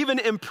 and even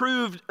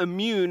improved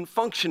immune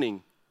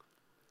functioning.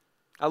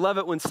 I love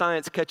it when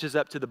science catches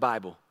up to the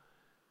Bible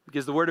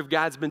because the Word of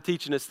God's been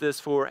teaching us this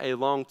for a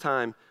long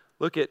time.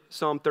 Look at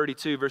Psalm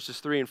 32,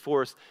 verses 3 and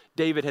 4.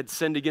 David had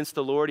sinned against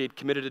the Lord. He had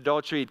committed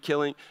adultery. He'd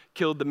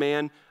killed the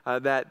man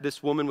that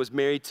this woman was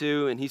married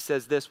to. And he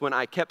says this, when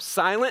I kept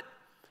silent,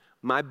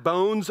 my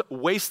bones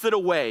wasted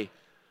away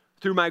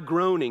through my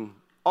groaning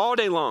all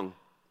day long.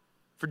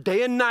 For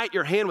day and night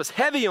your hand was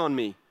heavy on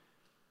me.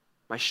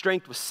 My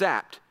strength was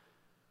sapped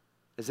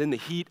as in the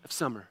heat of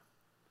summer.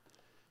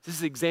 This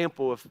is an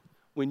example of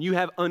when you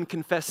have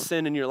unconfessed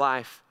sin in your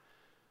life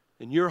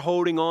and you're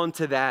holding on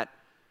to that,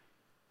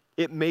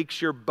 it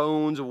makes your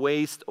bones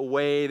waste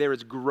away. There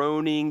is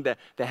groaning.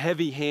 The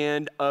heavy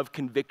hand of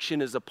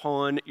conviction is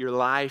upon your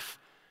life.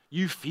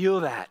 You feel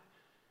that.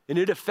 And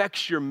it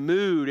affects your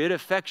mood. It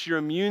affects your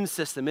immune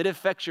system. It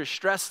affects your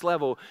stress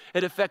level.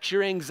 It affects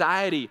your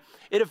anxiety.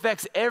 It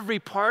affects every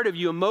part of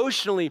you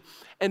emotionally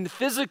and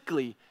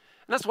physically.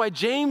 And that's why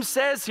James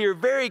says here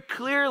very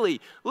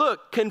clearly,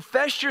 look,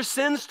 confess your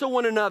sins to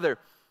one another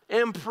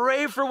and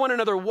pray for one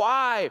another.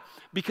 Why?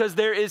 Because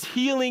there is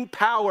healing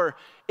power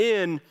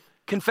in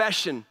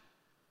confession.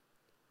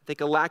 I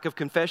think a lack of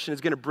confession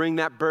is going to bring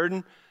that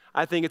burden.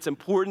 I think it's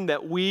important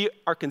that we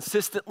are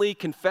consistently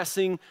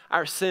confessing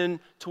our sin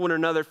to one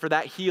another for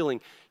that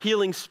healing.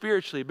 Healing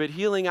spiritually, but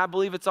healing, I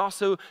believe it's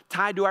also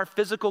tied to our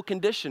physical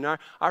condition,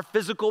 our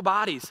physical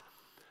bodies.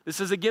 This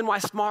is, again, why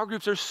small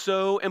groups are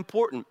so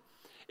important.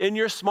 in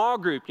your small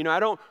group. I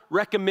don't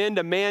recommend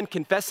a man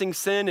confessing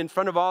sin in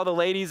front of all the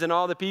ladies and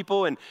all the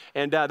people, and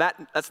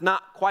that's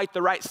not quite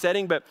the right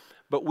setting, but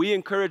we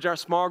encourage our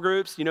small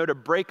groups, to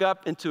break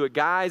up into a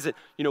guys,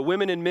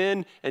 women and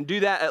men, and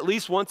do that at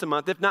least once a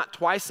month, if not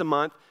twice a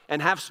month,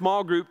 and have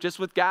small group just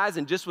with guys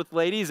and just with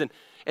ladies.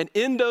 And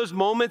in those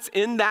moments,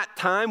 in that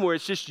time where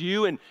it's just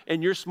you and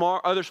your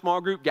other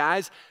small group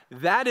guys,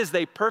 that is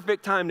the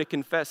perfect time to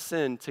confess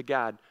sin to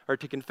God, or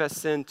to confess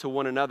sin to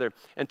one another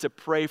and to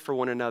pray for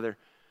one another.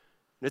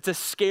 It's a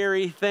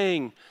scary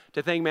thing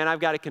to think, man,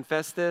 I've got to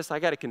confess this. I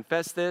got to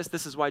confess this.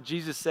 This is why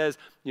Jesus says,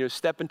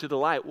 step into the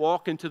light,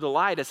 walk into the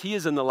light as he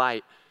is in the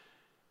light.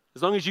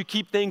 As long as you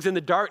keep things in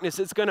the darkness,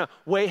 it's going to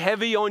weigh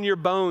heavy on your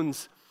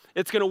bones.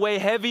 It's going to weigh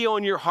heavy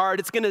on your heart.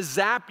 It's going to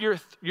zap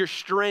your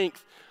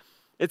strength.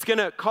 It's going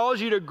to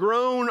cause you to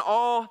groan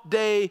all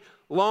day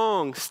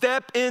long.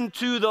 Step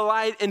into the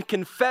light and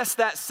confess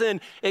that sin.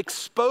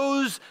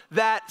 Expose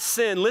that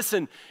sin.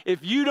 Listen, if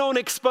you don't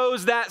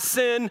expose that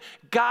sin,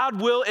 God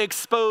will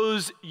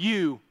expose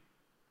you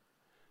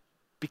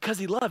because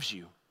he loves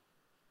you.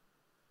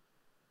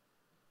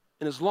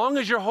 And as long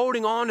as you're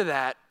holding on to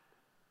that,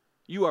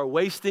 you are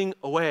wasting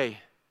away.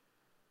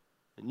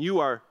 And you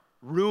are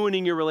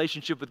ruining your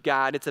relationship with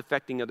God. It's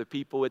affecting other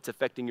people. It's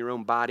affecting your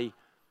own body.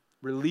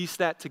 Release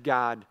that to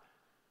God.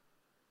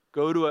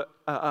 Go to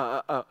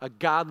a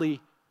godly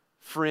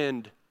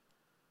friend.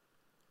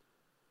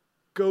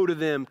 Go to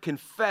them.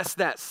 Confess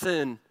that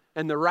sin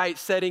in the right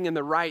setting and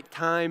the right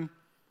time,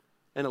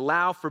 and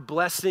allow for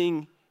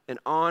blessing and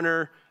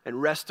honor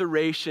and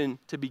restoration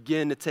to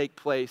begin to take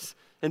place.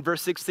 In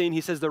verse 16,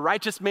 he says, the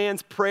righteous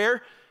man's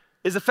prayer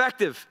is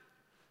effective.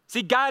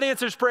 See, God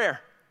answers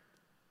prayer.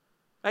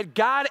 Right?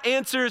 God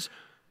answers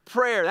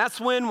prayer. That's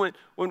when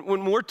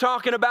we're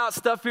talking about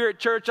stuff here at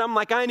church, I'm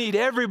like, I need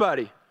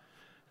everybody.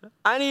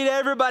 I need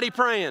everybody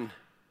praying.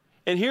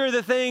 And here are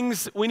the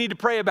things we need to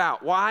pray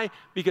about. Why?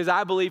 Because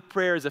I believe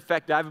prayer is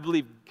effective. I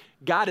believe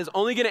God is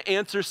only going to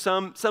answer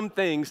some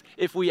things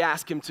if we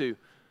ask him to.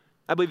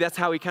 I believe that's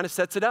how he kind of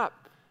sets it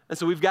up. And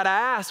so we've got to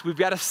ask, we've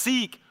got to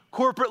seek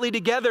corporately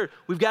together.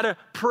 We've got to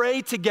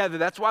pray together.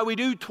 That's why we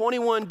do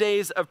 21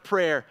 days of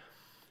prayer.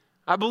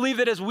 I believe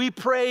that as we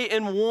pray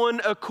in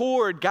one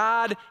accord,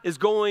 God is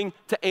going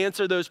to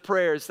answer those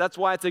prayers. That's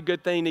why it's a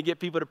good thing to get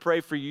people to pray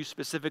for you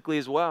specifically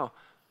as well.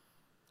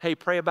 Hey,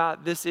 pray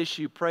about this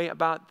issue, pray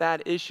about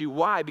that issue.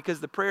 Why? Because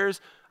the prayers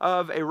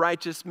of a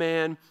righteous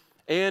man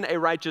and a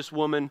righteous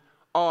woman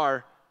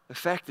are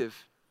effective.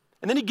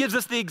 And then he gives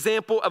us the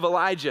example of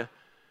Elijah.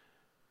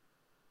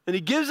 And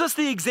he gives us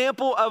the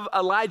example of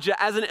Elijah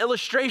as an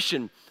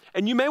illustration.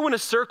 And you may want to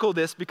circle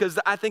this because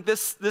I think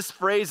this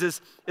phrase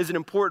is an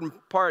important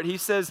part. He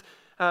says,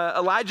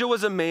 Elijah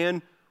was a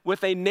man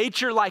with a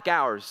nature like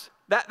ours.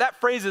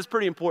 That phrase is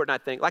pretty important,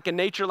 I think, like a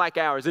nature like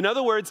ours. In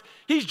other words,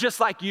 he's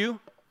just like you.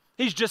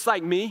 He's just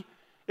like me.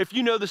 If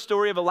you know the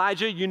story of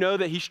Elijah, you know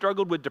that he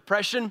struggled with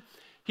depression.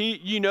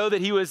 You know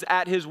that he was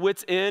at his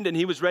wit's end and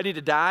he was ready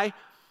to die.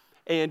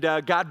 And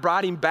God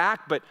brought him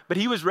back, but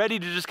he was ready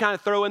to just kind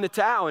of throw in the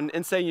towel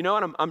and say, you know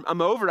what,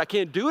 I'm over it. I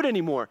can't do it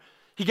anymore.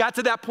 He got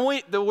to that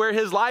point where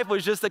his life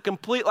was just a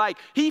complete,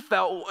 he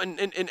felt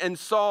and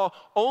saw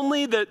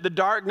only the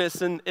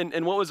darkness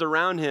and what was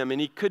around him, and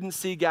he couldn't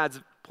see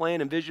God's plan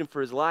and vision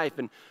for his life.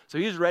 And so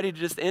he was ready to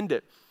just end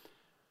it.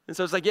 And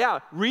so it's like, yeah,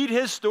 read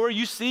his story.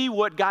 You see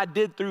what God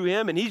did through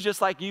him, and he's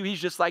just like you. He's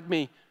just like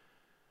me.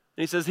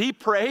 And he says he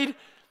prayed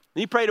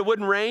it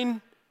wouldn't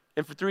rain,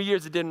 and for 3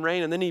 years it didn't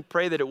rain, and then he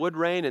prayed that it would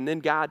rain, and then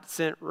God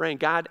sent rain.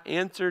 God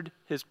answered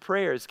his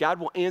prayers. God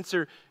will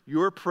answer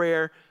your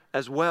prayer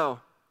as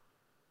well.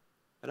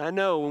 But I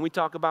know when we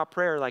talk about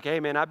prayer, like, hey,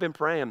 man, I've been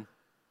praying.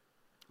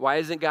 Why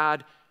isn't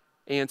God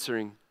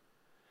answering?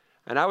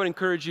 And I would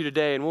encourage you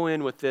today, and we'll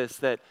end with this,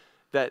 that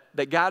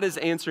God is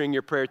answering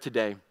your prayer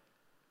today.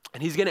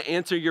 And he's going to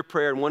answer your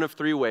prayer in one of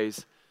three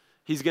ways.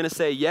 He's going to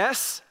say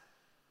yes,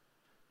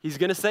 he's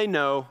going to say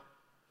no,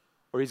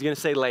 or he's going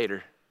to say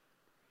later.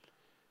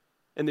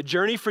 And the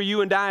journey for you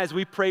and I as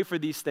we pray for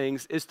these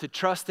things is to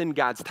trust in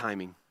God's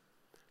timing.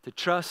 To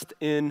trust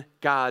in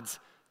God's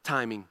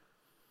timing.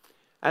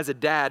 As a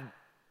dad,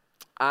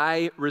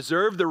 I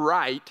reserve the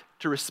right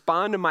to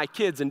respond to my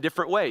kids in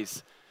different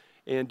ways.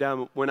 And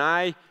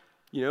when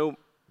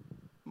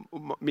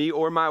me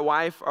or my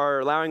wife are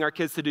allowing our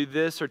kids to do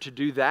this or to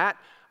do that,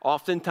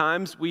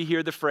 oftentimes we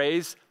hear the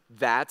phrase,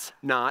 that's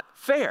not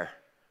fair.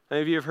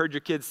 Any of you have heard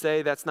your kids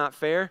say, that's not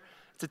fair?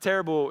 It's a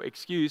terrible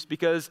excuse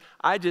because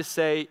I just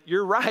say,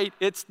 you're right,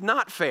 it's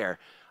not fair.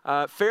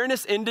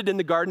 Fairness ended in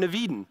the Garden of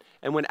Eden.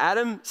 And when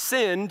Adam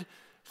sinned,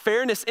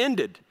 fairness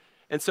ended.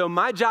 And so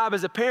my job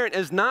as a parent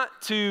is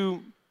not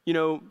to,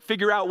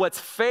 figure out what's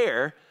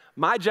fair.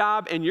 My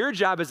job and your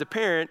job as a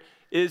parent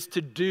is to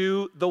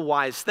do the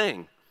wise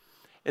thing.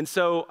 And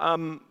so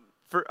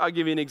I'll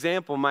give you an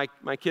example. My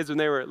kids, when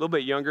they were a little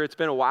bit younger, it's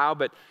been a while,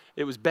 but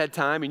it was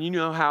bedtime. And you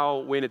know how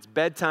when it's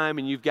bedtime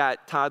and you've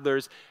got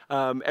toddlers,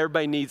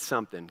 everybody needs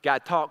something.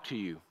 God, talk to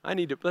you.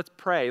 Let's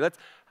pray.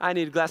 I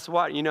need a glass of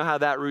water. You know how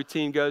that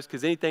routine goes,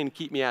 because anything to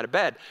keep me out of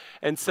bed.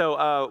 And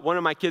so one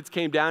of my kids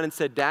came down and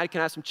said, Dad,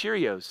 can I have some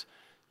Cheerios?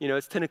 You know,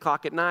 it's 10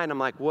 o'clock at night. I'm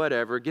like,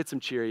 whatever, get some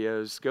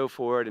Cheerios, go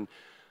for it. And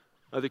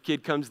other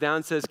kid comes down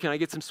and says, can I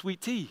get some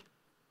sweet tea?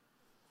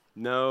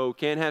 No,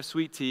 can't have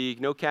sweet tea,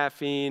 no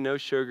caffeine, no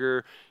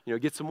sugar,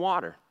 get some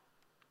water.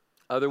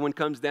 Other one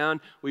comes down,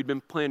 we'd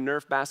been playing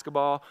Nerf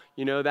basketball,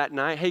 that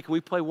night. Hey, can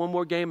we play one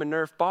more game of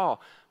Nerf ball?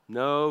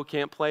 No,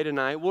 can't play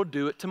tonight, we'll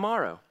do it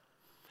tomorrow.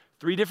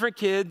 3 different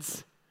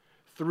kids,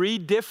 3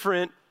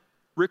 different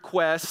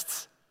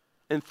requests,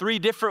 and 3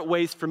 different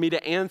ways for me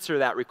to answer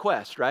that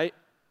request, right?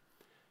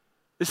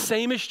 The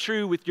same is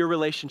true with your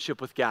relationship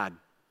with God.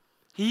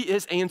 He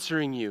is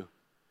answering you.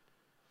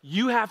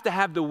 You have to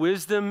have the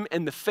wisdom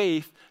and the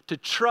faith to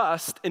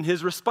trust in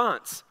his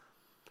response.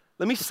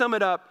 Let me sum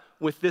it up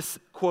with this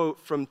quote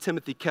from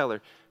Timothy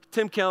Keller.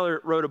 Tim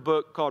Keller wrote a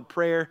book called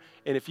Prayer,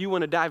 and if you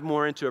want to dive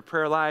more into a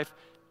prayer life,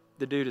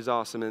 the dude is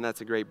awesome, and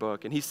that's a great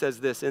book. And he says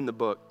this in the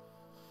book.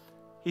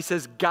 He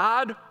says,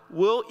 God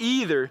will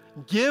either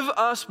give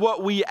us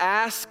what we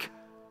ask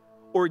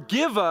or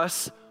give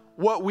us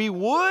what we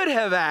would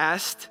have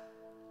asked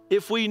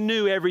if we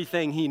knew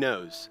everything he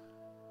knows.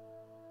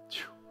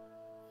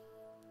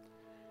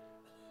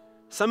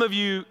 Some of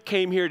you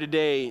came here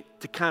today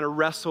to kind of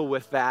wrestle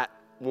with that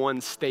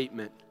one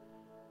statement.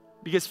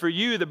 Because for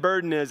you, the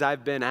burden is,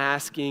 I've been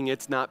asking,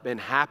 it's not been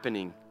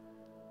happening.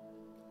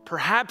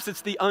 Perhaps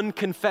it's the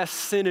unconfessed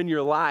sin in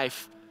your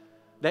life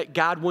that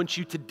God wants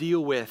you to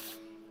deal with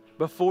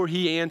before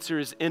he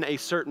answers in a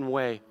certain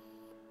way.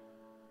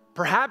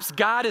 Perhaps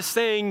God is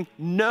saying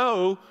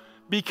no,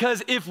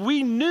 because if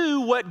we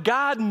knew what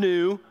God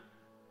knew,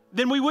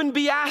 then we wouldn't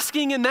be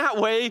asking in that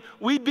way.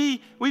 We'd be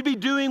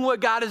doing what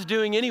God is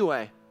doing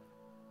anyway.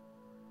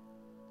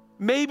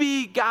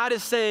 Maybe God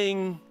is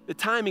saying the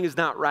timing is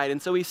not right,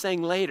 and so he's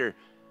saying later.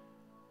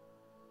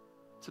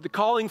 So the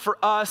calling for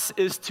us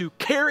is to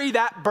carry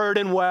that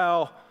burden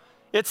well.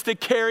 It's to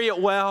carry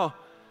it well.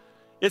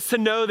 It's to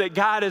know that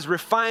God is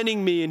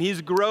refining me and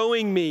he's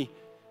growing me.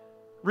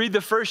 Read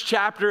the first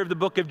chapter of the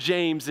book of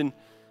James, and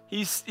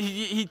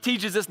he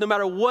teaches us no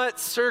matter what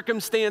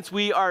circumstance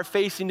we are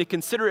facing to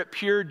consider it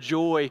pure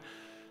joy,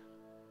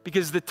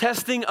 because the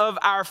testing of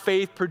our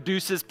faith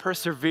produces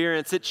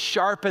perseverance. It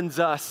sharpens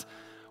us.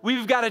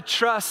 We've got to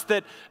trust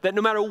that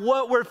no matter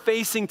what we're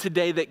facing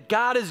today, that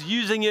God is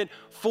using it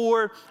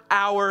for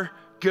our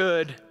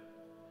good.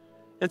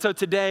 And so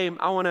today,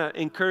 I want to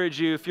encourage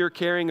you, if you're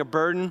carrying a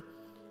burden,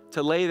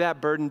 to lay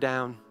that burden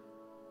down,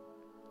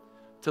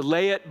 to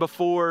lay it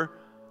before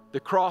the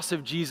cross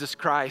of Jesus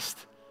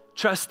Christ,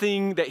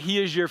 trusting that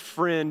he is your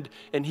friend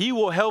and he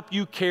will help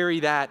you carry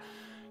that.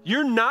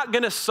 You're not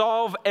going to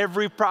solve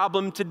every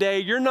problem today.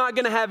 You're not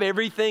going to have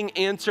everything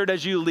answered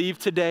as you leave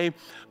today.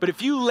 But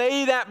if you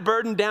lay that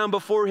burden down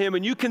before him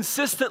and you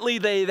consistently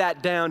lay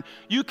that down,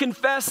 you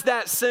confess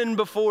that sin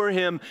before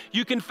him,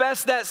 you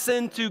confess that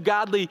sin to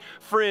godly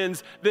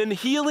friends, then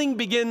healing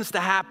begins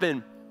to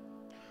happen.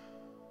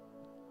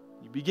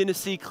 You begin to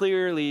see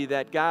clearly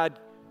that God,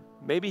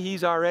 maybe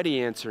he's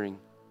already answering.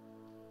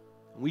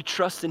 We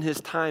trust in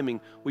his timing.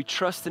 We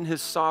trust in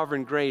his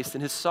sovereign grace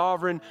and his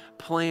sovereign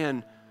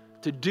plan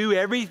to do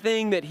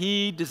everything that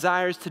he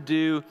desires to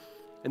do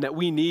and that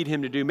we need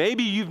him to do.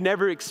 Maybe you've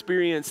never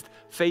experienced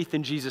faith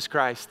in Jesus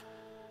Christ.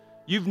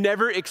 You've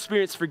never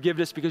experienced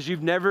forgiveness because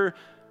you've never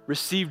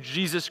received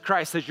Jesus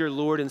Christ as your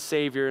Lord and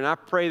Savior. And I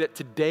pray that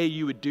today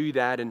you would do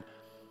that. And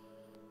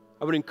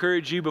I would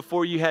encourage you,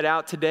 before you head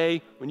out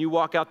today, when you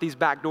walk out these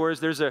back doors,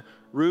 there's a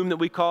room that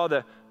we call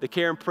the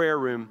Care and Prayer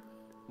Room.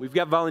 We've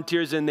got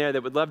volunteers in there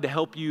that would love to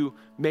help you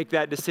make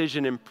that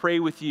decision and pray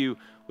with you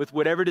with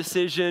whatever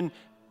decision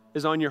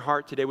is on your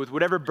heart today, with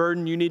whatever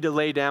burden you need to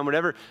lay down,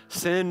 whatever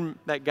sin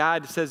that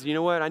God says, you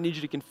know what, I need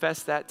you to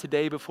confess that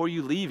today before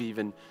you leave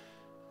even.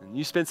 And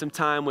you spend some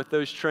time with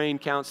those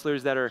trained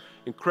counselors that are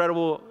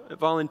incredible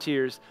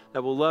volunteers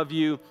that will love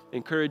you,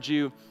 encourage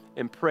you,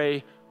 and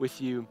pray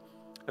with you.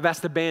 I've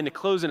asked the band to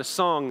close in a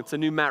song. It's a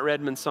new Matt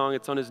Redman song.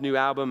 It's on his new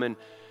album, and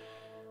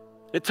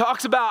it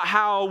talks about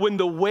how when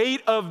the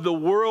weight of the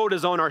world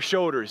is on our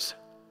shoulders,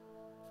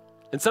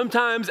 and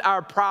sometimes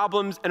our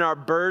problems and our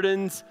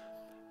burdens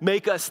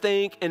make us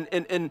think, and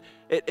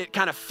it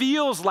kind of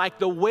feels like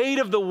the weight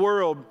of the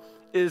world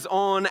is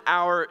on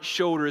our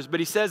shoulders.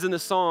 But he says in the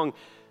song,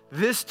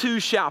 this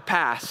too shall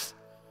pass.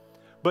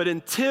 But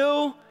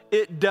until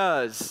it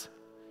does,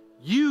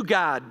 you,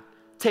 God,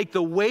 take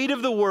the weight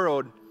of the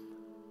world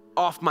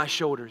off my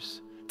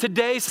shoulders.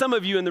 Today, some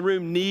of you in the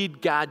room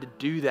need God to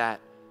do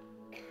that.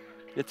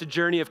 It's a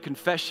journey of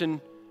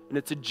confession, and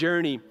it's a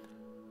journey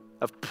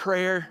of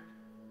prayer.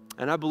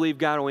 And I believe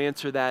God will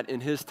answer that in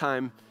his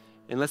time.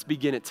 And let's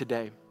begin it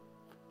today.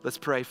 Let's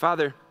pray.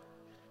 Father,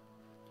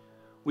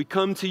 we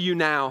come to you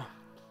now.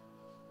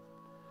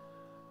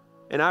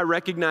 And I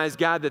recognize,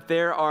 God, that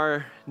there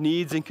are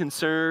needs and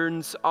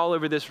concerns all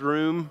over this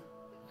room,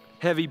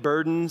 heavy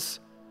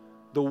burdens.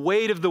 The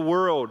weight of the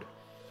world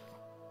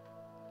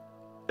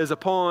is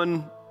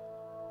upon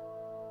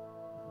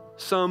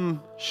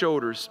some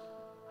shoulders.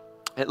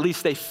 At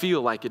least they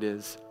feel like it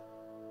is.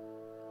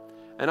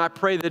 And I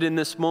pray that in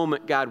this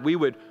moment, God, we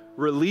would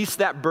release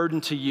that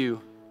burden to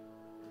you.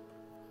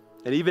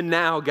 And even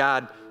now,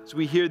 God, as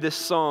we hear this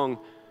song,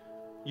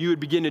 you would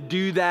begin to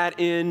do that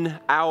in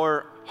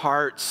our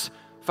hearts.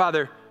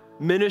 Father,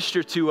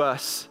 minister to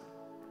us,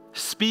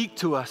 speak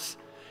to us.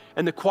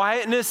 And the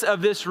quietness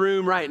of this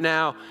room right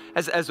now,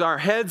 as our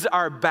heads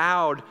are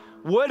bowed,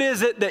 what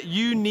is it that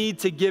you need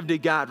to give to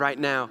God right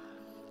now?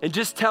 And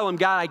just tell him,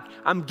 God,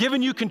 I'm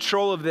giving you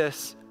control of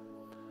this.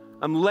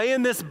 I'm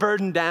laying this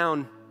burden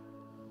down.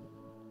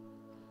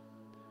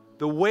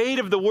 The weight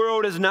of the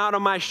world is not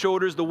on my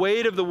shoulders. The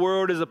weight of the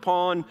world is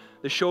upon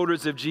the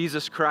shoulders of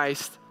Jesus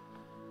Christ.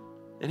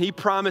 And he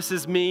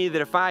promises me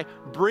that if I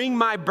bring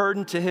my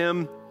burden to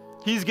him,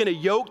 he's going to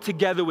yoke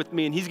together with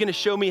me, and he's going to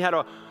show me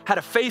how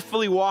to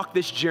faithfully walk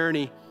this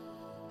journey.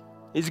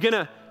 He's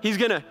going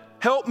to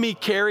help me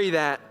carry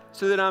that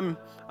so that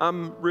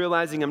I'm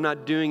realizing I'm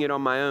not doing it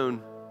on my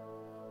own.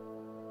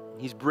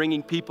 He's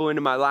bringing people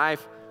into my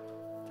life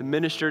to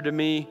minister to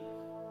me.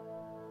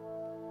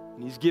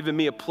 And he's given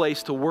me a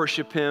place to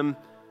worship him.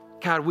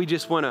 God, we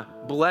just want to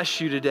bless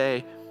you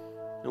today.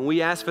 And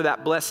we ask for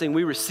that blessing.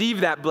 We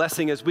receive that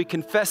blessing as we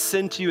confess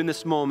sin to you in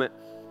this moment.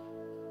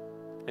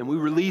 And we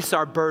release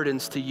our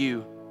burdens to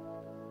you.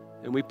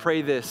 And we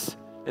pray this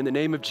in the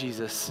name of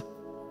Jesus.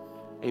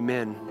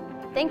 Amen.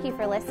 Thank you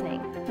for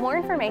listening. More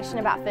information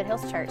about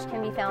Foothills Church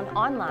can be found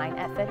online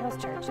at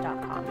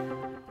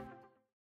foothillschurch.com.